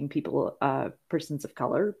incorporating persons of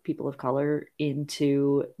color, people of color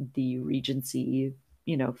into the Regency,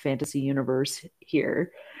 fantasy universe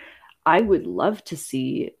here, I would love to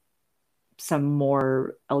see some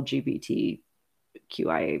more LGBTQIA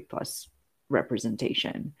plus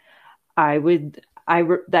representation.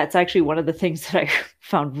 That's actually one of the things that I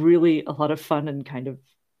found really a lot of fun and kind of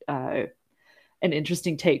an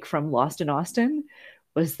interesting take from Lost in Austin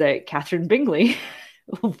was that Catherine Bingley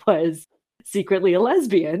was secretly a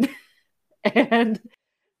lesbian. And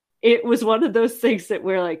it was one of those things that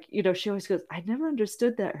where like, she always goes, I never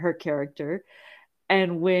understood that her character.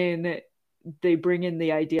 And when they bring in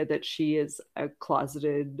the idea that she is a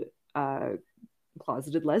closeted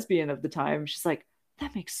lesbian of the time, she's like,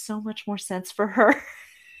 that makes so much more sense for her.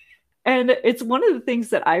 And it's one of the things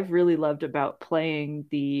that I've really loved about playing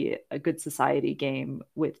the A Good Society game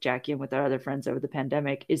with Jackie and with our other friends over the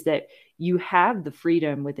pandemic is that you have the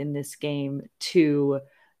freedom within this game to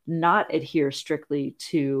not adhere strictly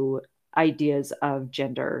to ideas of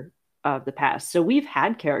gender of the past. So we've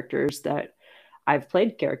had I've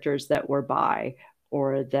played characters that were bi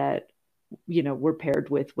or that, were paired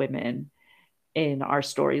with women in our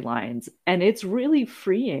storylines. And it's really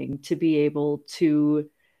freeing to be able to,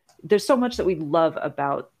 there's so much that we love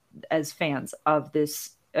about as fans of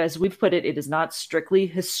this. As we've put it, it is not strictly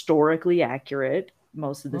historically accurate,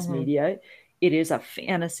 most of this media. It is a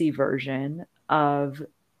fantasy version of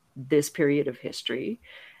this period of history.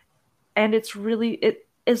 And it's really,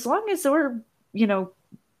 as long as we're,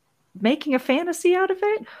 making a fantasy out of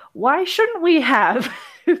it, why shouldn't we have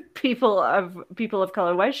people of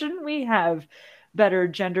color? Why shouldn't we have better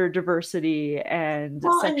gender diversity and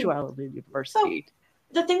sexuality diversity?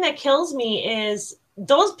 So the thing that kills me is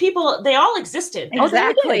those people, they all existed.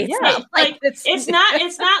 Exactly. Yeah. It's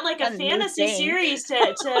not like a fantasy series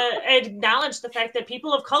to acknowledge the fact that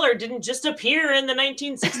people of color didn't just appear in the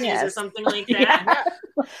 1960s or something like that.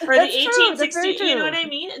 Or the 1860s, you know what I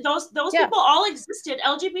mean? Those people all existed.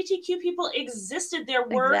 LGBTQ people existed. There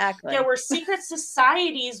were secret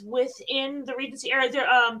societies within the Regency era.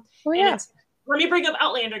 Let me bring up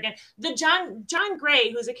Outlander again. The John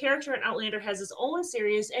Gray, who's a character in Outlander, has his own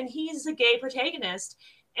series, and he's a gay protagonist.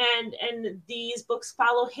 And these books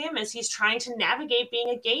follow him as he's trying to navigate being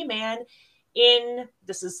a gay man in,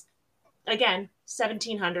 this is, again,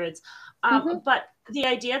 1700s. But the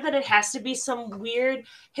idea that it has to be some weird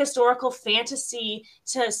historical fantasy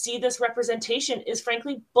to see this representation is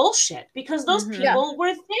frankly bullshit, because those people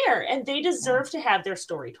were there and they deserve to have their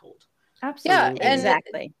story told. Absolutely. Yeah,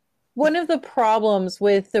 exactly. One of the problems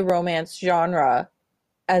with the romance genre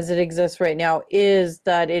as it exists right now is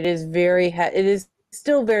that it is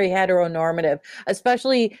still very heteronormative,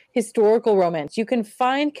 especially historical romance. You can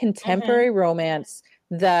find contemporary romance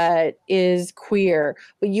that is queer,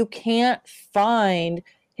 but you can't find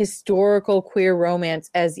historical queer romance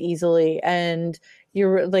as easily. And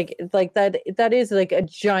you're like that is like a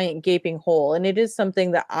giant gaping hole. And it is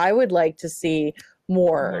something that I would like to see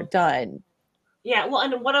more done. Yeah, well,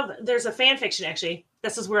 and there's a fan fiction, actually.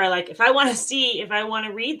 This is where if I want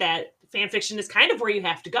to read that, fan fiction is kind of where you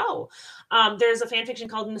have to go. There's a fan fiction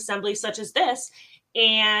called An Assembly Such as This,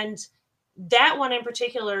 and that one in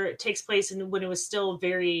particular takes place when it was still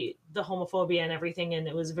the homophobia and everything, and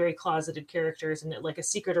it was very closeted characters, and like a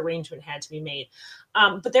secret arrangement had to be made.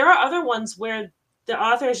 But there are other ones where the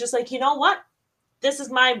author is just like, you know what? This is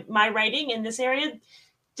my writing in this area.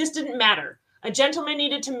 This didn't matter. A gentleman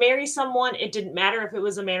needed to marry someone. It didn't matter if it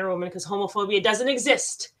was a man or a woman, because homophobia doesn't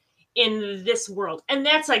exist in this world. And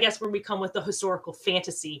that's, I guess, where we come with the historical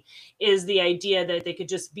fantasy, is the idea that they could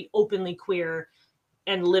just be openly queer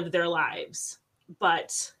and live their lives.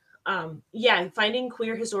 But finding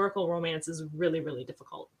queer historical romance is really, really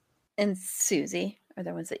difficult. And Susie, are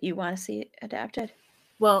there ones that you want to see adapted?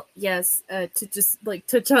 Well, yes, to just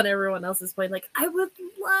touch on everyone else's point, I would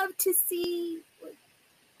love to see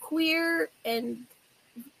queer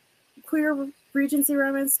Regency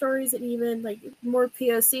romance stories, and even more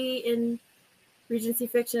POC in Regency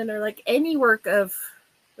fiction or like any work of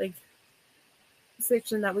like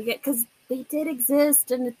fiction that we get, because they did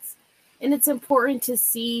exist, and it's important to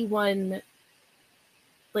see one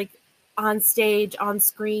like on stage, on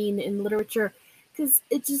screen, in literature, because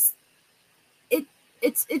it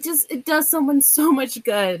does someone so much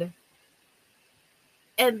good,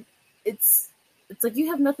 and it's like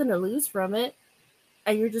you have nothing to lose from it,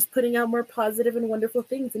 and you're just putting out more positive and wonderful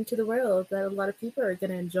things into the world that a lot of people are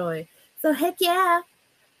going to enjoy. So heck yeah,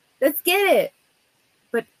 let's get it.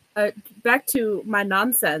 But back to my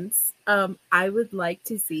nonsense, I would like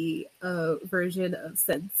to see a version of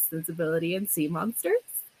Sense, Sensibility, and Sea Monsters.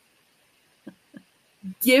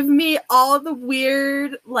 Give me all the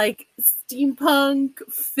weird, like, steampunk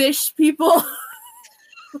fish people.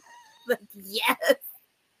 Like, yes.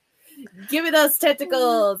 Give me those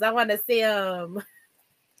tentacles. I want to see them.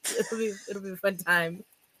 It'll be a fun time.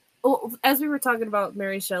 Oh, as we were talking about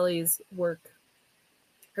Mary Shelley's work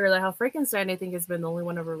earlier, how Frankenstein, I think, has been the only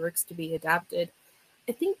one of her works to be adapted.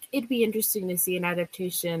 I think it'd be interesting to see an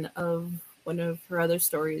adaptation of one of her other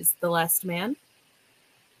stories, The Last Man.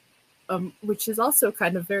 Which is also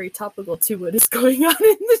kind of very topical to what is going on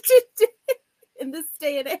in this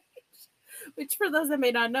day and age. Which, for those that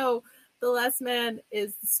may not know, The Last Man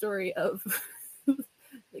is the story of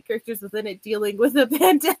the characters within it dealing with a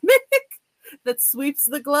pandemic that sweeps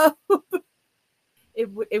the globe.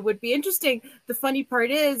 It would be interesting. The funny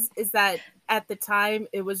part is that at the time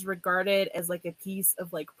it was regarded as like a piece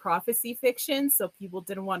of like prophecy fiction, so people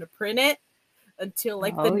didn't want to print it until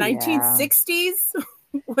like the 1960s.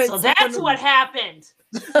 So that's what happened.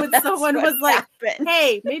 When someone was like,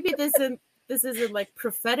 "Hey, maybe this isn't like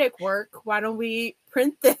prophetic work. Why don't we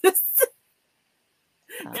print this?"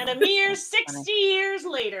 And a mere 60 years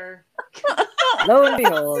later, lo and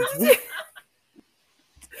behold,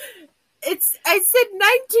 I said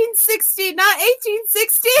 1960, not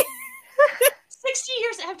 1860. 60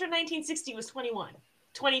 years after 1960 was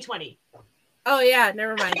 2020. Oh yeah,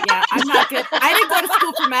 never mind. Yeah, I'm not good. I didn't go to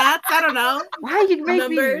school for math. I don't know. Why you make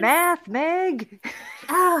me math, Meg?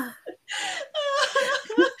 No,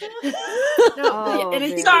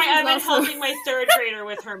 sorry, I've been helping my third grader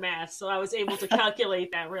with her math, so I was able to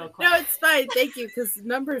calculate that real quick. No, it's fine. Thank you, because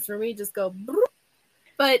numbers for me just go.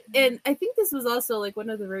 But and I think this was also like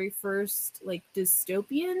one of the very first like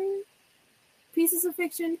dystopian pieces of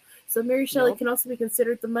fiction. So Mary Shelley can also be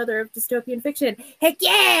considered the mother of dystopian fiction. Heck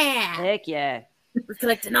yeah! Heck yeah! We're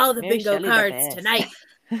collecting all the bingo cards tonight.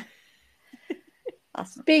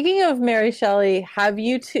 Awesome. Speaking of Mary Shelley, have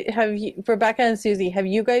you Rebecca and Susie, have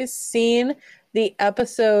you guys seen the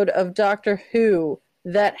episode of Doctor Who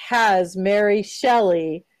that has Mary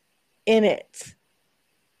Shelley in it?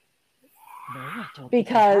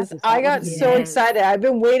 Because I got so excited. I've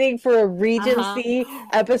been waiting for a Regency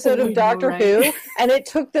episode of Doctor Who, and it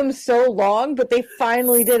took them so long, but they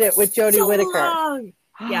finally did it with Jodie Whittaker. Long.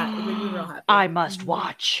 Yeah, it made me real happy. I must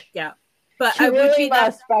watch. Yeah, but I would be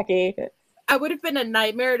Becky. I would have been a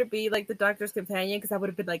nightmare to be like the Doctor's companion, because I would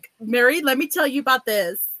have been like, Mary, let me tell you about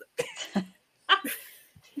this.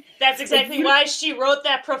 That's exactly why she wrote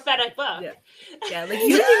that prophetic book. Yeah, like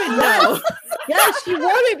you didn't even know. Yeah, she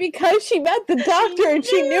wrote it because she met the Doctor and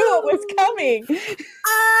she knew it was coming.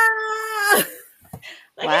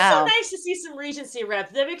 Like, it's so nice to see some Regency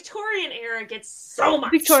rep. The Victorian era gets so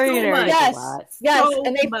much. Victorian era, yes, so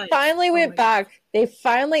and they finally went back. They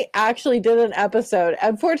finally actually did an episode.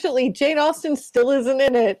 Unfortunately, Jane Austen still isn't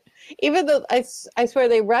in it, even though I swear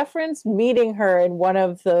they referenced meeting her in one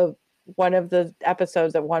of the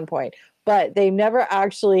episodes at one point, but they never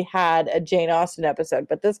actually had a Jane Austen episode.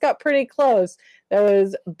 But this got pretty close. There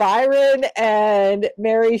was Byron and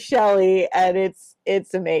Mary Shelley, and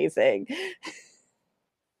it's amazing.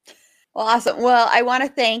 Well, awesome. Well, I want to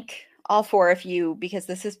thank all four of you, because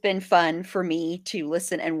this has been fun for me to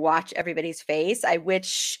listen and watch everybody's face. I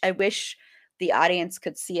wish the audience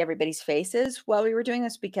could see everybody's faces while we were doing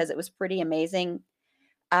this, because it was pretty amazing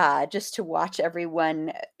just to watch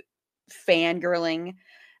everyone fangirling,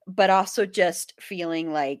 but also just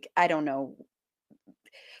feeling like, I don't know.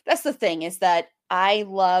 That's the thing, is that I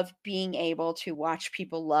love being able to watch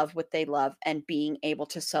people love what they love and being able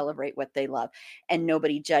to celebrate what they love, and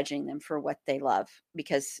nobody judging them for what they love,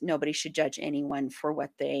 because nobody should judge anyone for what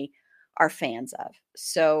they are fans of.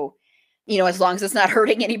 So, as long as it's not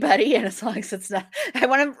hurting anybody, and as long as it's not, I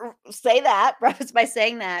want to say that, preface by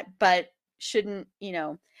saying that, but shouldn't,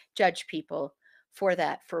 judge people for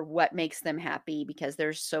that, for what makes them happy, because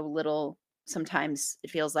there's so little, sometimes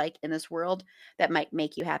it feels like, in this world that might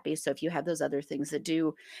make you happy. So if you have those other things that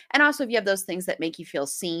do, and also if you have those things that make you feel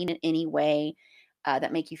seen in any way,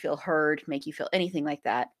 that make you feel heard, make you feel anything like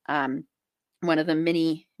that, one of the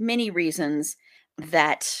many, many reasons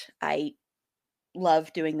that I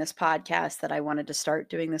love doing this podcast, that I wanted to start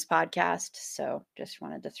doing this podcast. So just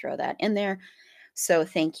wanted to throw that in there. So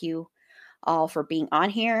thank you all for being on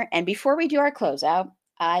here. And before we do our closeout,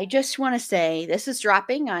 I just want to say this is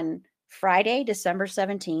dropping on Friday, December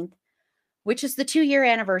 17th, which is the 2-year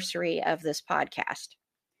anniversary of this podcast.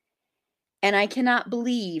 And I cannot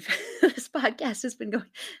believe this podcast has been going.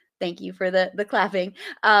 Thank you for the clapping.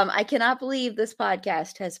 I cannot believe this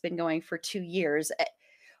podcast has been going for 2 years,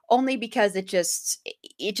 only because it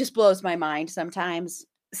just blows my mind sometimes.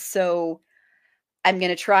 So I'm going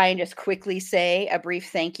to try and just quickly say a brief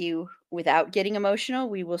thank you without getting emotional.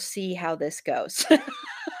 We will see how this goes.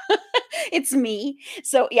 It's me.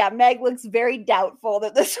 So yeah, Meg looks very doubtful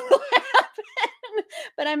that this will happen,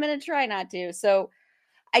 but I'm going to try not to. So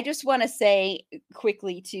I just want to say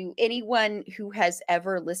quickly to anyone who has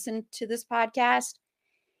ever listened to this podcast,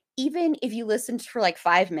 even if you listened for like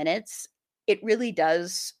 5 minutes, it really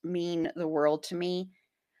does mean the world to me.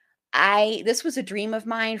 This was a dream of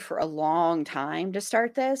mine for a long time to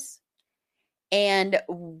start this. And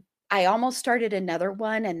I almost started another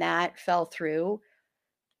one and that fell through.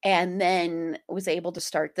 And then was able to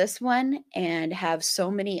start this one and have so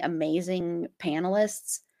many amazing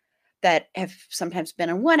panelists that have sometimes been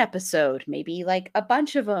on one episode, maybe like a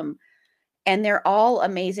bunch of them. And they're all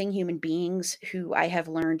amazing human beings who I have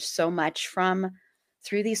learned so much from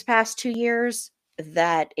through these past 2 years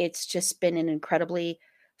that it's just been an incredibly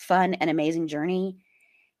fun and amazing journey.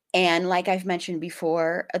 And like I've mentioned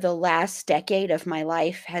before, the last decade of my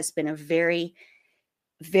life has been a very,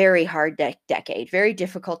 very hard decade, very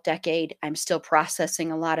difficult decade. I'm still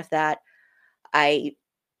processing a lot of that. I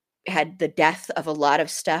had the death of a lot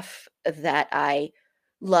of stuff that I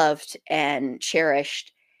loved and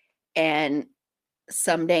cherished. And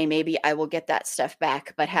someday maybe I will get that stuff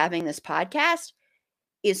back. But having this podcast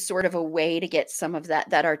is sort of a way to get some of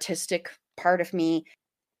that artistic part of me,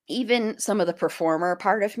 even some of the performer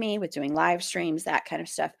part of me with doing live streams, that kind of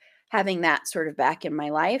stuff, having that sort of back in my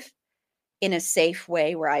life in a safe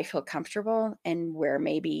way where I feel comfortable and where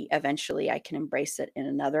maybe eventually I can embrace it in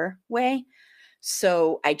another way.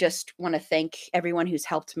 So I just want to thank everyone who's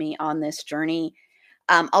helped me on this journey.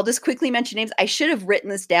 I'll just quickly mention names. I should have written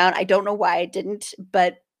this down. I don't know why I didn't,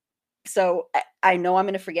 but so I know I'm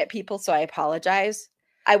going to forget people, so I apologize.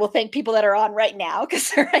 I will thank people that are on right now because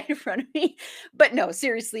they're right in front of me. But no,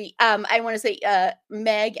 seriously, I want to say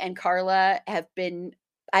Meg and Carla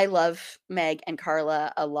I love Meg and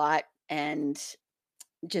Carla a lot. And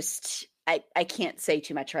just, I can't say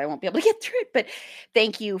too much or I won't be able to get through it. But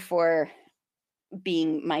thank you for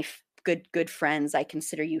being my good friends. I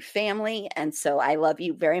consider you family. And so I love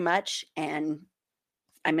you very much. And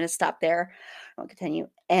I'm going to stop there. I'll continue.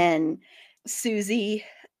 And Susie,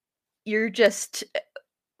 you're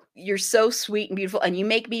so sweet and beautiful. And you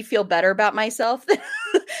make me feel better about myself.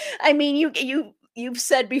 I mean, you've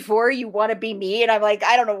said before you want to be me. And I'm like,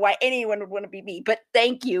 I don't know why anyone would want to be me. But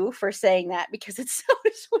thank you for saying that because it's so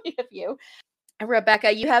sweet of you.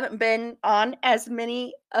 Rebecca, you haven't been on as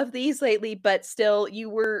many of these lately, but still you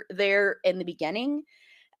were there in the beginning.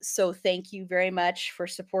 So thank you very much for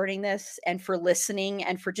supporting this and for listening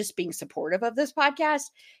and for just being supportive of this podcast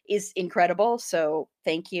is incredible. So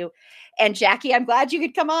thank you. And Jackie, I'm glad you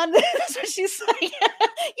could come on. That's what she's like.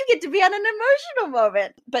 You get to be on an emotional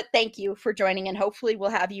moment. But thank you for joining and hopefully we'll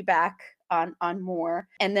have you back on more.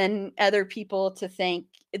 And then other people to thank,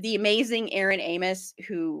 the amazing Aaron Amos,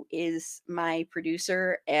 who is my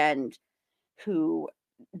producer and who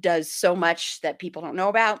does so much that people don't know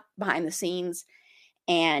about behind the scenes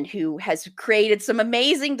and who has created some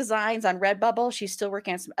amazing designs on Redbubble. She's still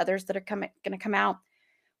working on some others that are going to come out.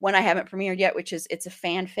 One I haven't premiered yet, which is It's a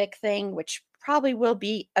Fanfic thing, which probably will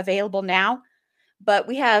be available now. But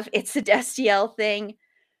we have It's a Destiel thing,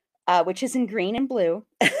 which is in green and blue.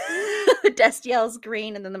 Destiel's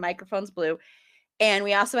green and then the microphone's blue. And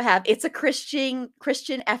we also have It's a Christian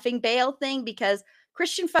effing Bale thing because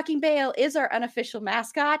Christian fucking Bale is our unofficial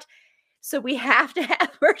mascot. So we have to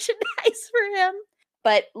have merchandise for him.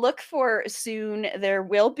 But look for soon. There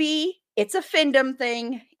will be. It's a fandom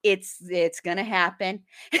thing. It's going to happen.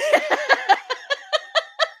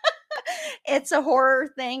 It's a horror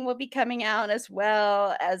thing will be coming out as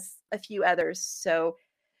well as a few others. So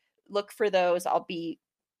look for those. I'll be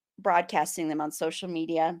broadcasting them on social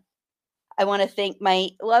media. I want to thank my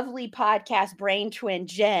lovely podcast brain twin,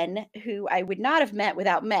 Jen, who I would not have met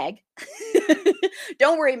without Meg.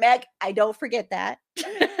 Don't worry, Meg. I don't forget that.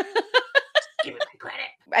 Give me credit.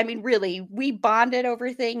 I mean, really, we bonded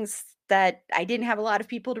over things that I didn't have a lot of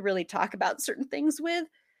people to really talk about certain things with.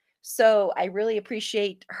 So I really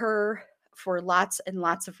appreciate her for lots and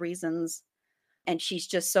lots of reasons. And she's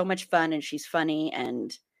just so much fun and she's funny.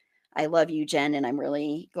 And I love you, Jen. And I'm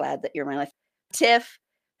really glad that you're in my life. Tiff,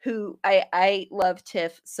 who I love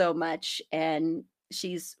Tiff so much. And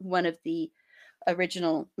she's one of the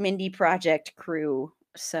original Mindy Project crew.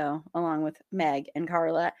 So along with Meg and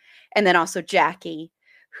Carla, and then also Jackie,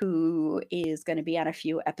 who is going to be on a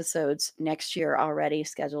few episodes next year already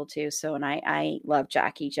scheduled to. So, and I love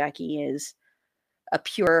Jackie. Jackie is a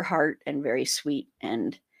pure heart and very sweet.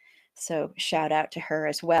 And so shout out to her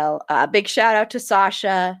as well. Big shout out to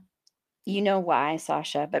Sasha. You know why,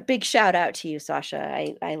 Sasha, but big shout out to you,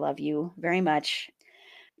 Sasha. I love you very much.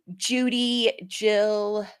 Judy,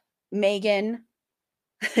 Jill, Megan,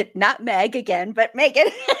 not Meg again, but Megan.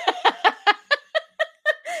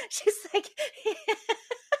 She's like,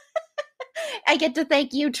 I get to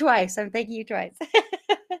thank you twice. I'm thanking you twice.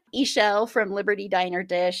 Ishel from Liberty Diner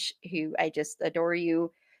Dish, who I just adore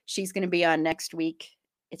you. She's going to be on next week.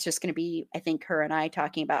 It's just going to be, I think, her and I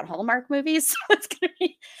talking about Hallmark movies. So it's going to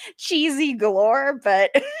be cheesy galore,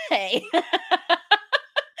 but hey,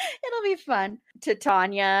 it'll be fun. To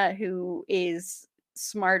Tanya, who is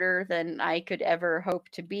smarter than I could ever hope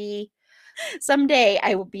to be. Someday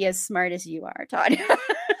I will be as smart as you are, Tanya.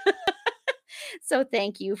 So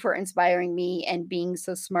thank you for inspiring me and being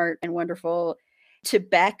so smart and wonderful. To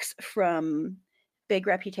Bex from Big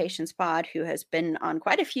Reputations Pod, who has been on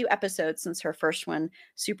quite a few episodes since her first one,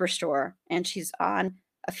 Superstore, and she's on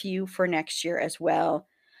a few for next year as well.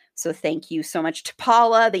 So thank you so much to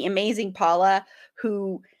Paula, the amazing Paula,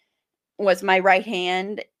 who was my right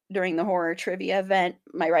hand during the horror trivia event,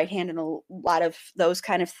 my right hand in a lot of those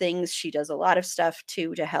kind of things. She does a lot of stuff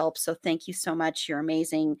too to help. So thank you so much. You're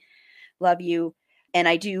amazing. Love you. And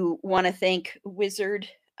I do want to thank Wizard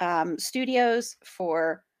Studios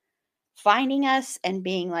for finding us and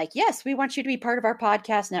being like, yes, we want you to be part of our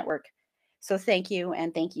podcast network. So thank you.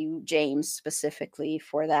 And thank you, James, specifically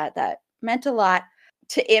for that. That meant a lot.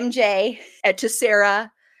 To MJ, to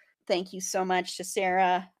Sarah, thank you so much. To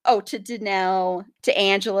Sarah. Oh, to Danelle, to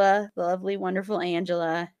Angela, the lovely, wonderful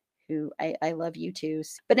Angela, who I love you too.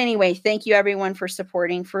 But anyway, thank you everyone for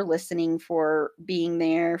supporting, for listening, for being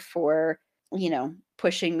there, for,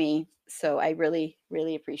 pushing me. So I really,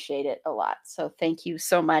 really appreciate it a lot. So thank you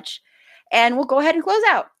so much. And we'll go ahead and close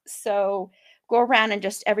out. So go around and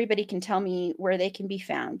just everybody can tell me where they can be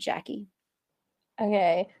found. Jackie.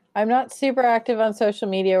 Okay. I'm not super active on social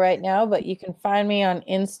media right now, but you can find me on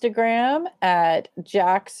Instagram at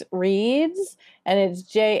Jax Reads, and it's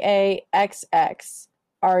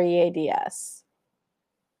JAXXREADS.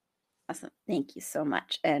 Awesome. Thank you so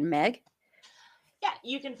much. And Meg? Yeah,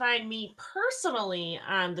 you can find me personally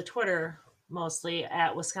on the Twitter, mostly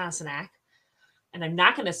at Wisconsinac. And I'm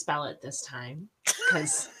not going to spell it this time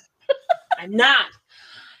because I'm not.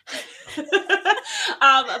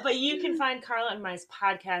 But you can find Carla and my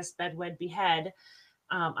podcast, Bed, Wed, Behead,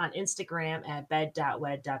 on Instagram at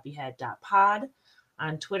bed.wed.behead.pod,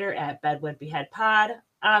 on Twitter at Bed, Wed, Behead Pod,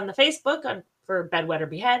 on the Facebook for Bed, Wed, or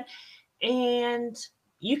Behead. And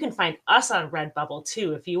you can find us on Redbubble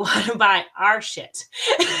too if you want to buy our shit.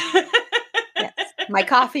 Yes. My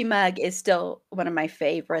coffee mug is still one of my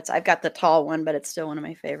favorites. I've got the tall one, but it's still one of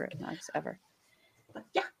my favorite mugs ever. But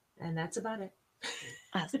yeah, and that's about it.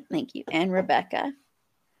 Awesome. Thank you. And Rebecca?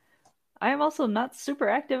 I am also not super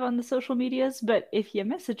active on the social medias, but if you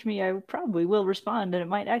message me, I probably will respond, and it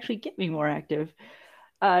might actually get me more active.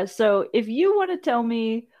 So if you want to tell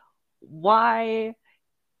me why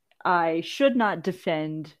I should not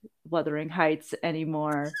defend Wuthering Heights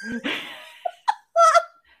anymore,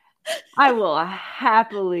 I will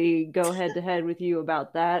happily go head to head with you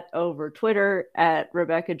about that over Twitter at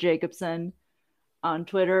Rebecca Jacobson on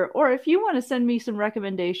Twitter. Or if you want to send me some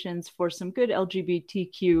recommendations for some good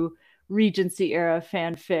LGBTQ Regency era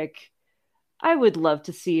fanfic, I would love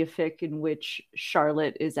to see a fic in which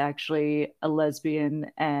Charlotte is actually a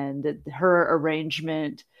lesbian and her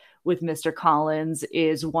arrangement with Mr. Collins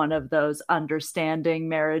is one of those understanding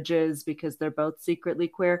marriages because they're both secretly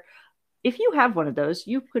queer. If you have one of those,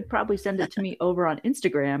 you could probably send it to me over on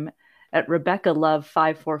Instagram at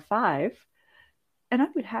RebeccaLove545, and I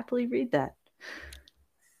would happily read that.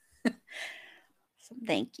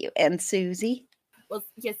 Thank you. And Susie? Well,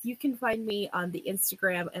 yes, you can find me on the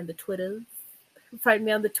Instagram and the Twitters. Find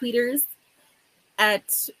me on the tweeters at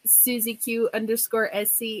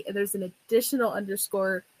SusieQ_SC, and there's an additional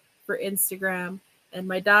underscore for Instagram, and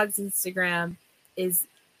my dog's Instagram is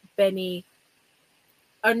Benny_Pelucita.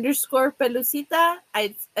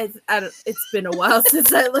 It's been a while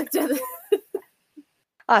since I looked at it.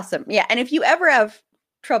 Awesome. Yeah. And if you ever have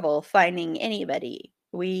trouble finding anybody,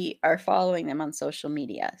 we are following them on social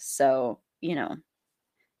media. So you know,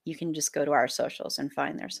 you can just go to our socials and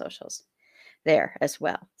find their socials there as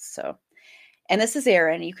well. So, and this is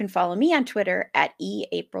Erin. You can follow me on Twitter at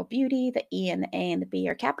 @AprilBeauty. The E and the A and the B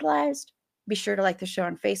are capitalized. Be sure to like the show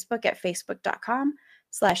on Facebook at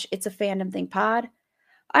facebook.com/itsafandom_thing_pod.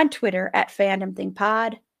 On Twitter at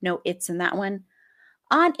fandomthingpod. No it's in that one.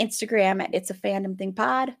 On Instagram at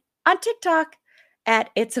itsafandom_thing_pod. On TikTok at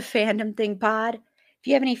itsafandom_thing_pod. If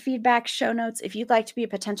you have any feedback, show notes, if you'd like to be a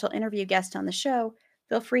potential interview guest on the show,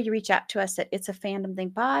 feel free to reach out to us at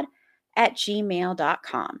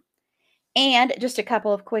itsafandom_thing_pod@gmail.com. And just a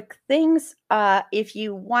couple of quick things. If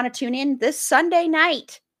you want to tune in this Sunday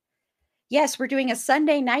night, yes, we're doing a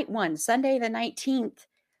Sunday night one, Sunday the 19th.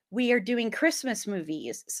 We are doing Christmas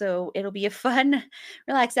movies. So it'll be a fun,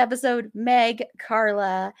 relaxed episode. Meg,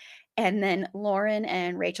 Carla, and then Lauren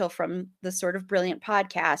and Rachel from the Sort of Brilliant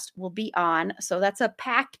podcast will be on. So that's a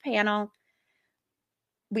packed panel.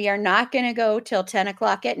 We are not going to go till 10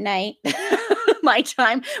 o'clock at night. My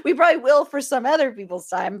time. We probably will for some other people's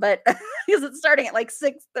time, but because it's starting at like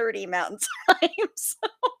 6:30 Mountain Time. So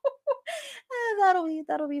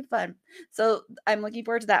that'll be fun. So I'm looking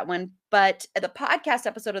forward to that one. But the podcast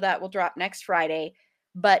episode of that will drop next Friday.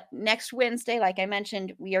 But next Wednesday, like I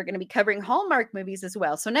mentioned, we are going to be covering Hallmark movies as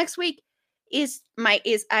well. So next week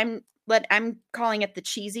I'm calling it the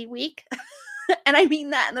cheesy week. And I mean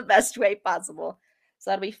that in the best way possible. So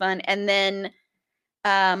that'll be fun. And then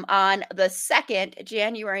on the 2nd,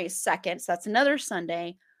 January 2nd, so that's another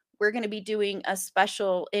Sunday, we're going to be doing a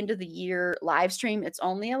special end of the year live stream. It's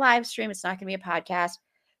only a live stream. It's not going to be a podcast,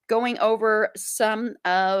 going over some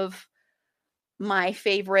of my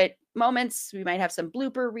favorite moments. We might have some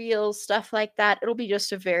blooper reels, stuff like that. It'll be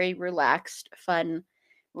just a very relaxed, fun,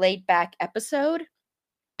 laid back episode.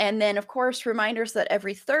 And then, of course, reminders that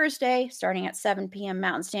every Thursday, starting at 7 p.m.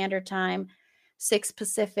 Mountain Standard Time, 6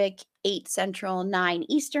 Pacific, 8 Central, 9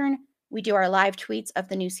 Eastern, we do our live tweets of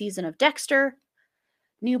the new season of Dexter,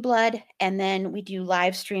 New Blood, and then we do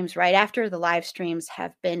live streams right after. The live streams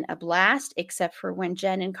have been a blast, except for when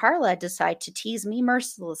Jen and Carla decide to tease me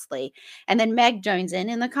mercilessly, and then Meg joins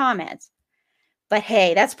in the comments. But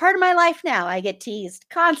hey, that's part of my life now. I get teased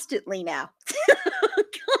constantly now.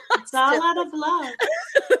 It's all out of love.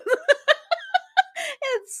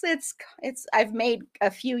 It's I've made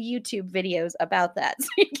a few YouTube videos about that, so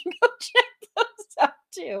you can go check those out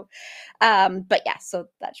too. But yeah, so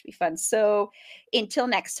that should be fun. So until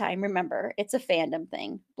next time, remember, it's a fandom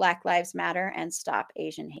thing. Black Lives Matter and stop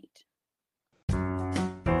Asian hate.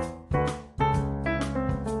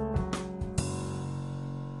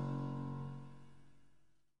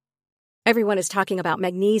 Everyone is talking about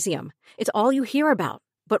magnesium. It's all you hear about.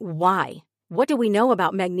 But why? What do we know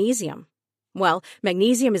about magnesium? Well,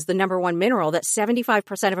 magnesium is the #1 mineral that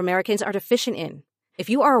 75% of Americans are deficient in. If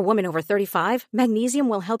you are a woman over 35, magnesium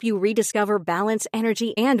will help you rediscover balance,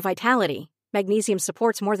 energy, and vitality. Magnesium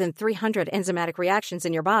supports more than 300 enzymatic reactions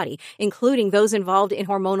in your body, including those involved in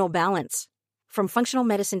hormonal balance. From functional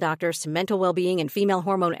medicine doctors to mental well-being and female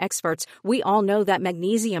hormone experts, we all know that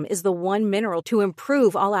magnesium is the one mineral to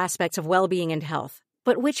improve all aspects of well-being and health.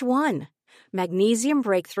 But which one? Magnesium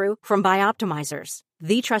Breakthrough from Bioptimizers,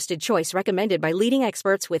 the trusted choice recommended by leading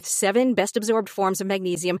experts with 7 best-absorbed forms of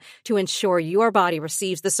magnesium to ensure your body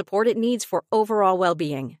receives the support it needs for overall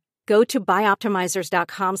well-being. Go to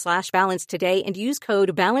bioptimizers.com/balance today and use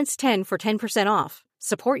code BALANCE10 for 10% off.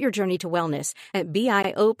 Support your journey to wellness at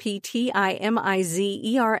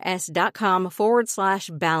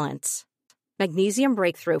bioptimizers.com/balance. Magnesium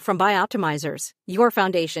Breakthrough from Bioptimizers, your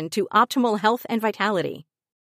foundation to optimal health and vitality.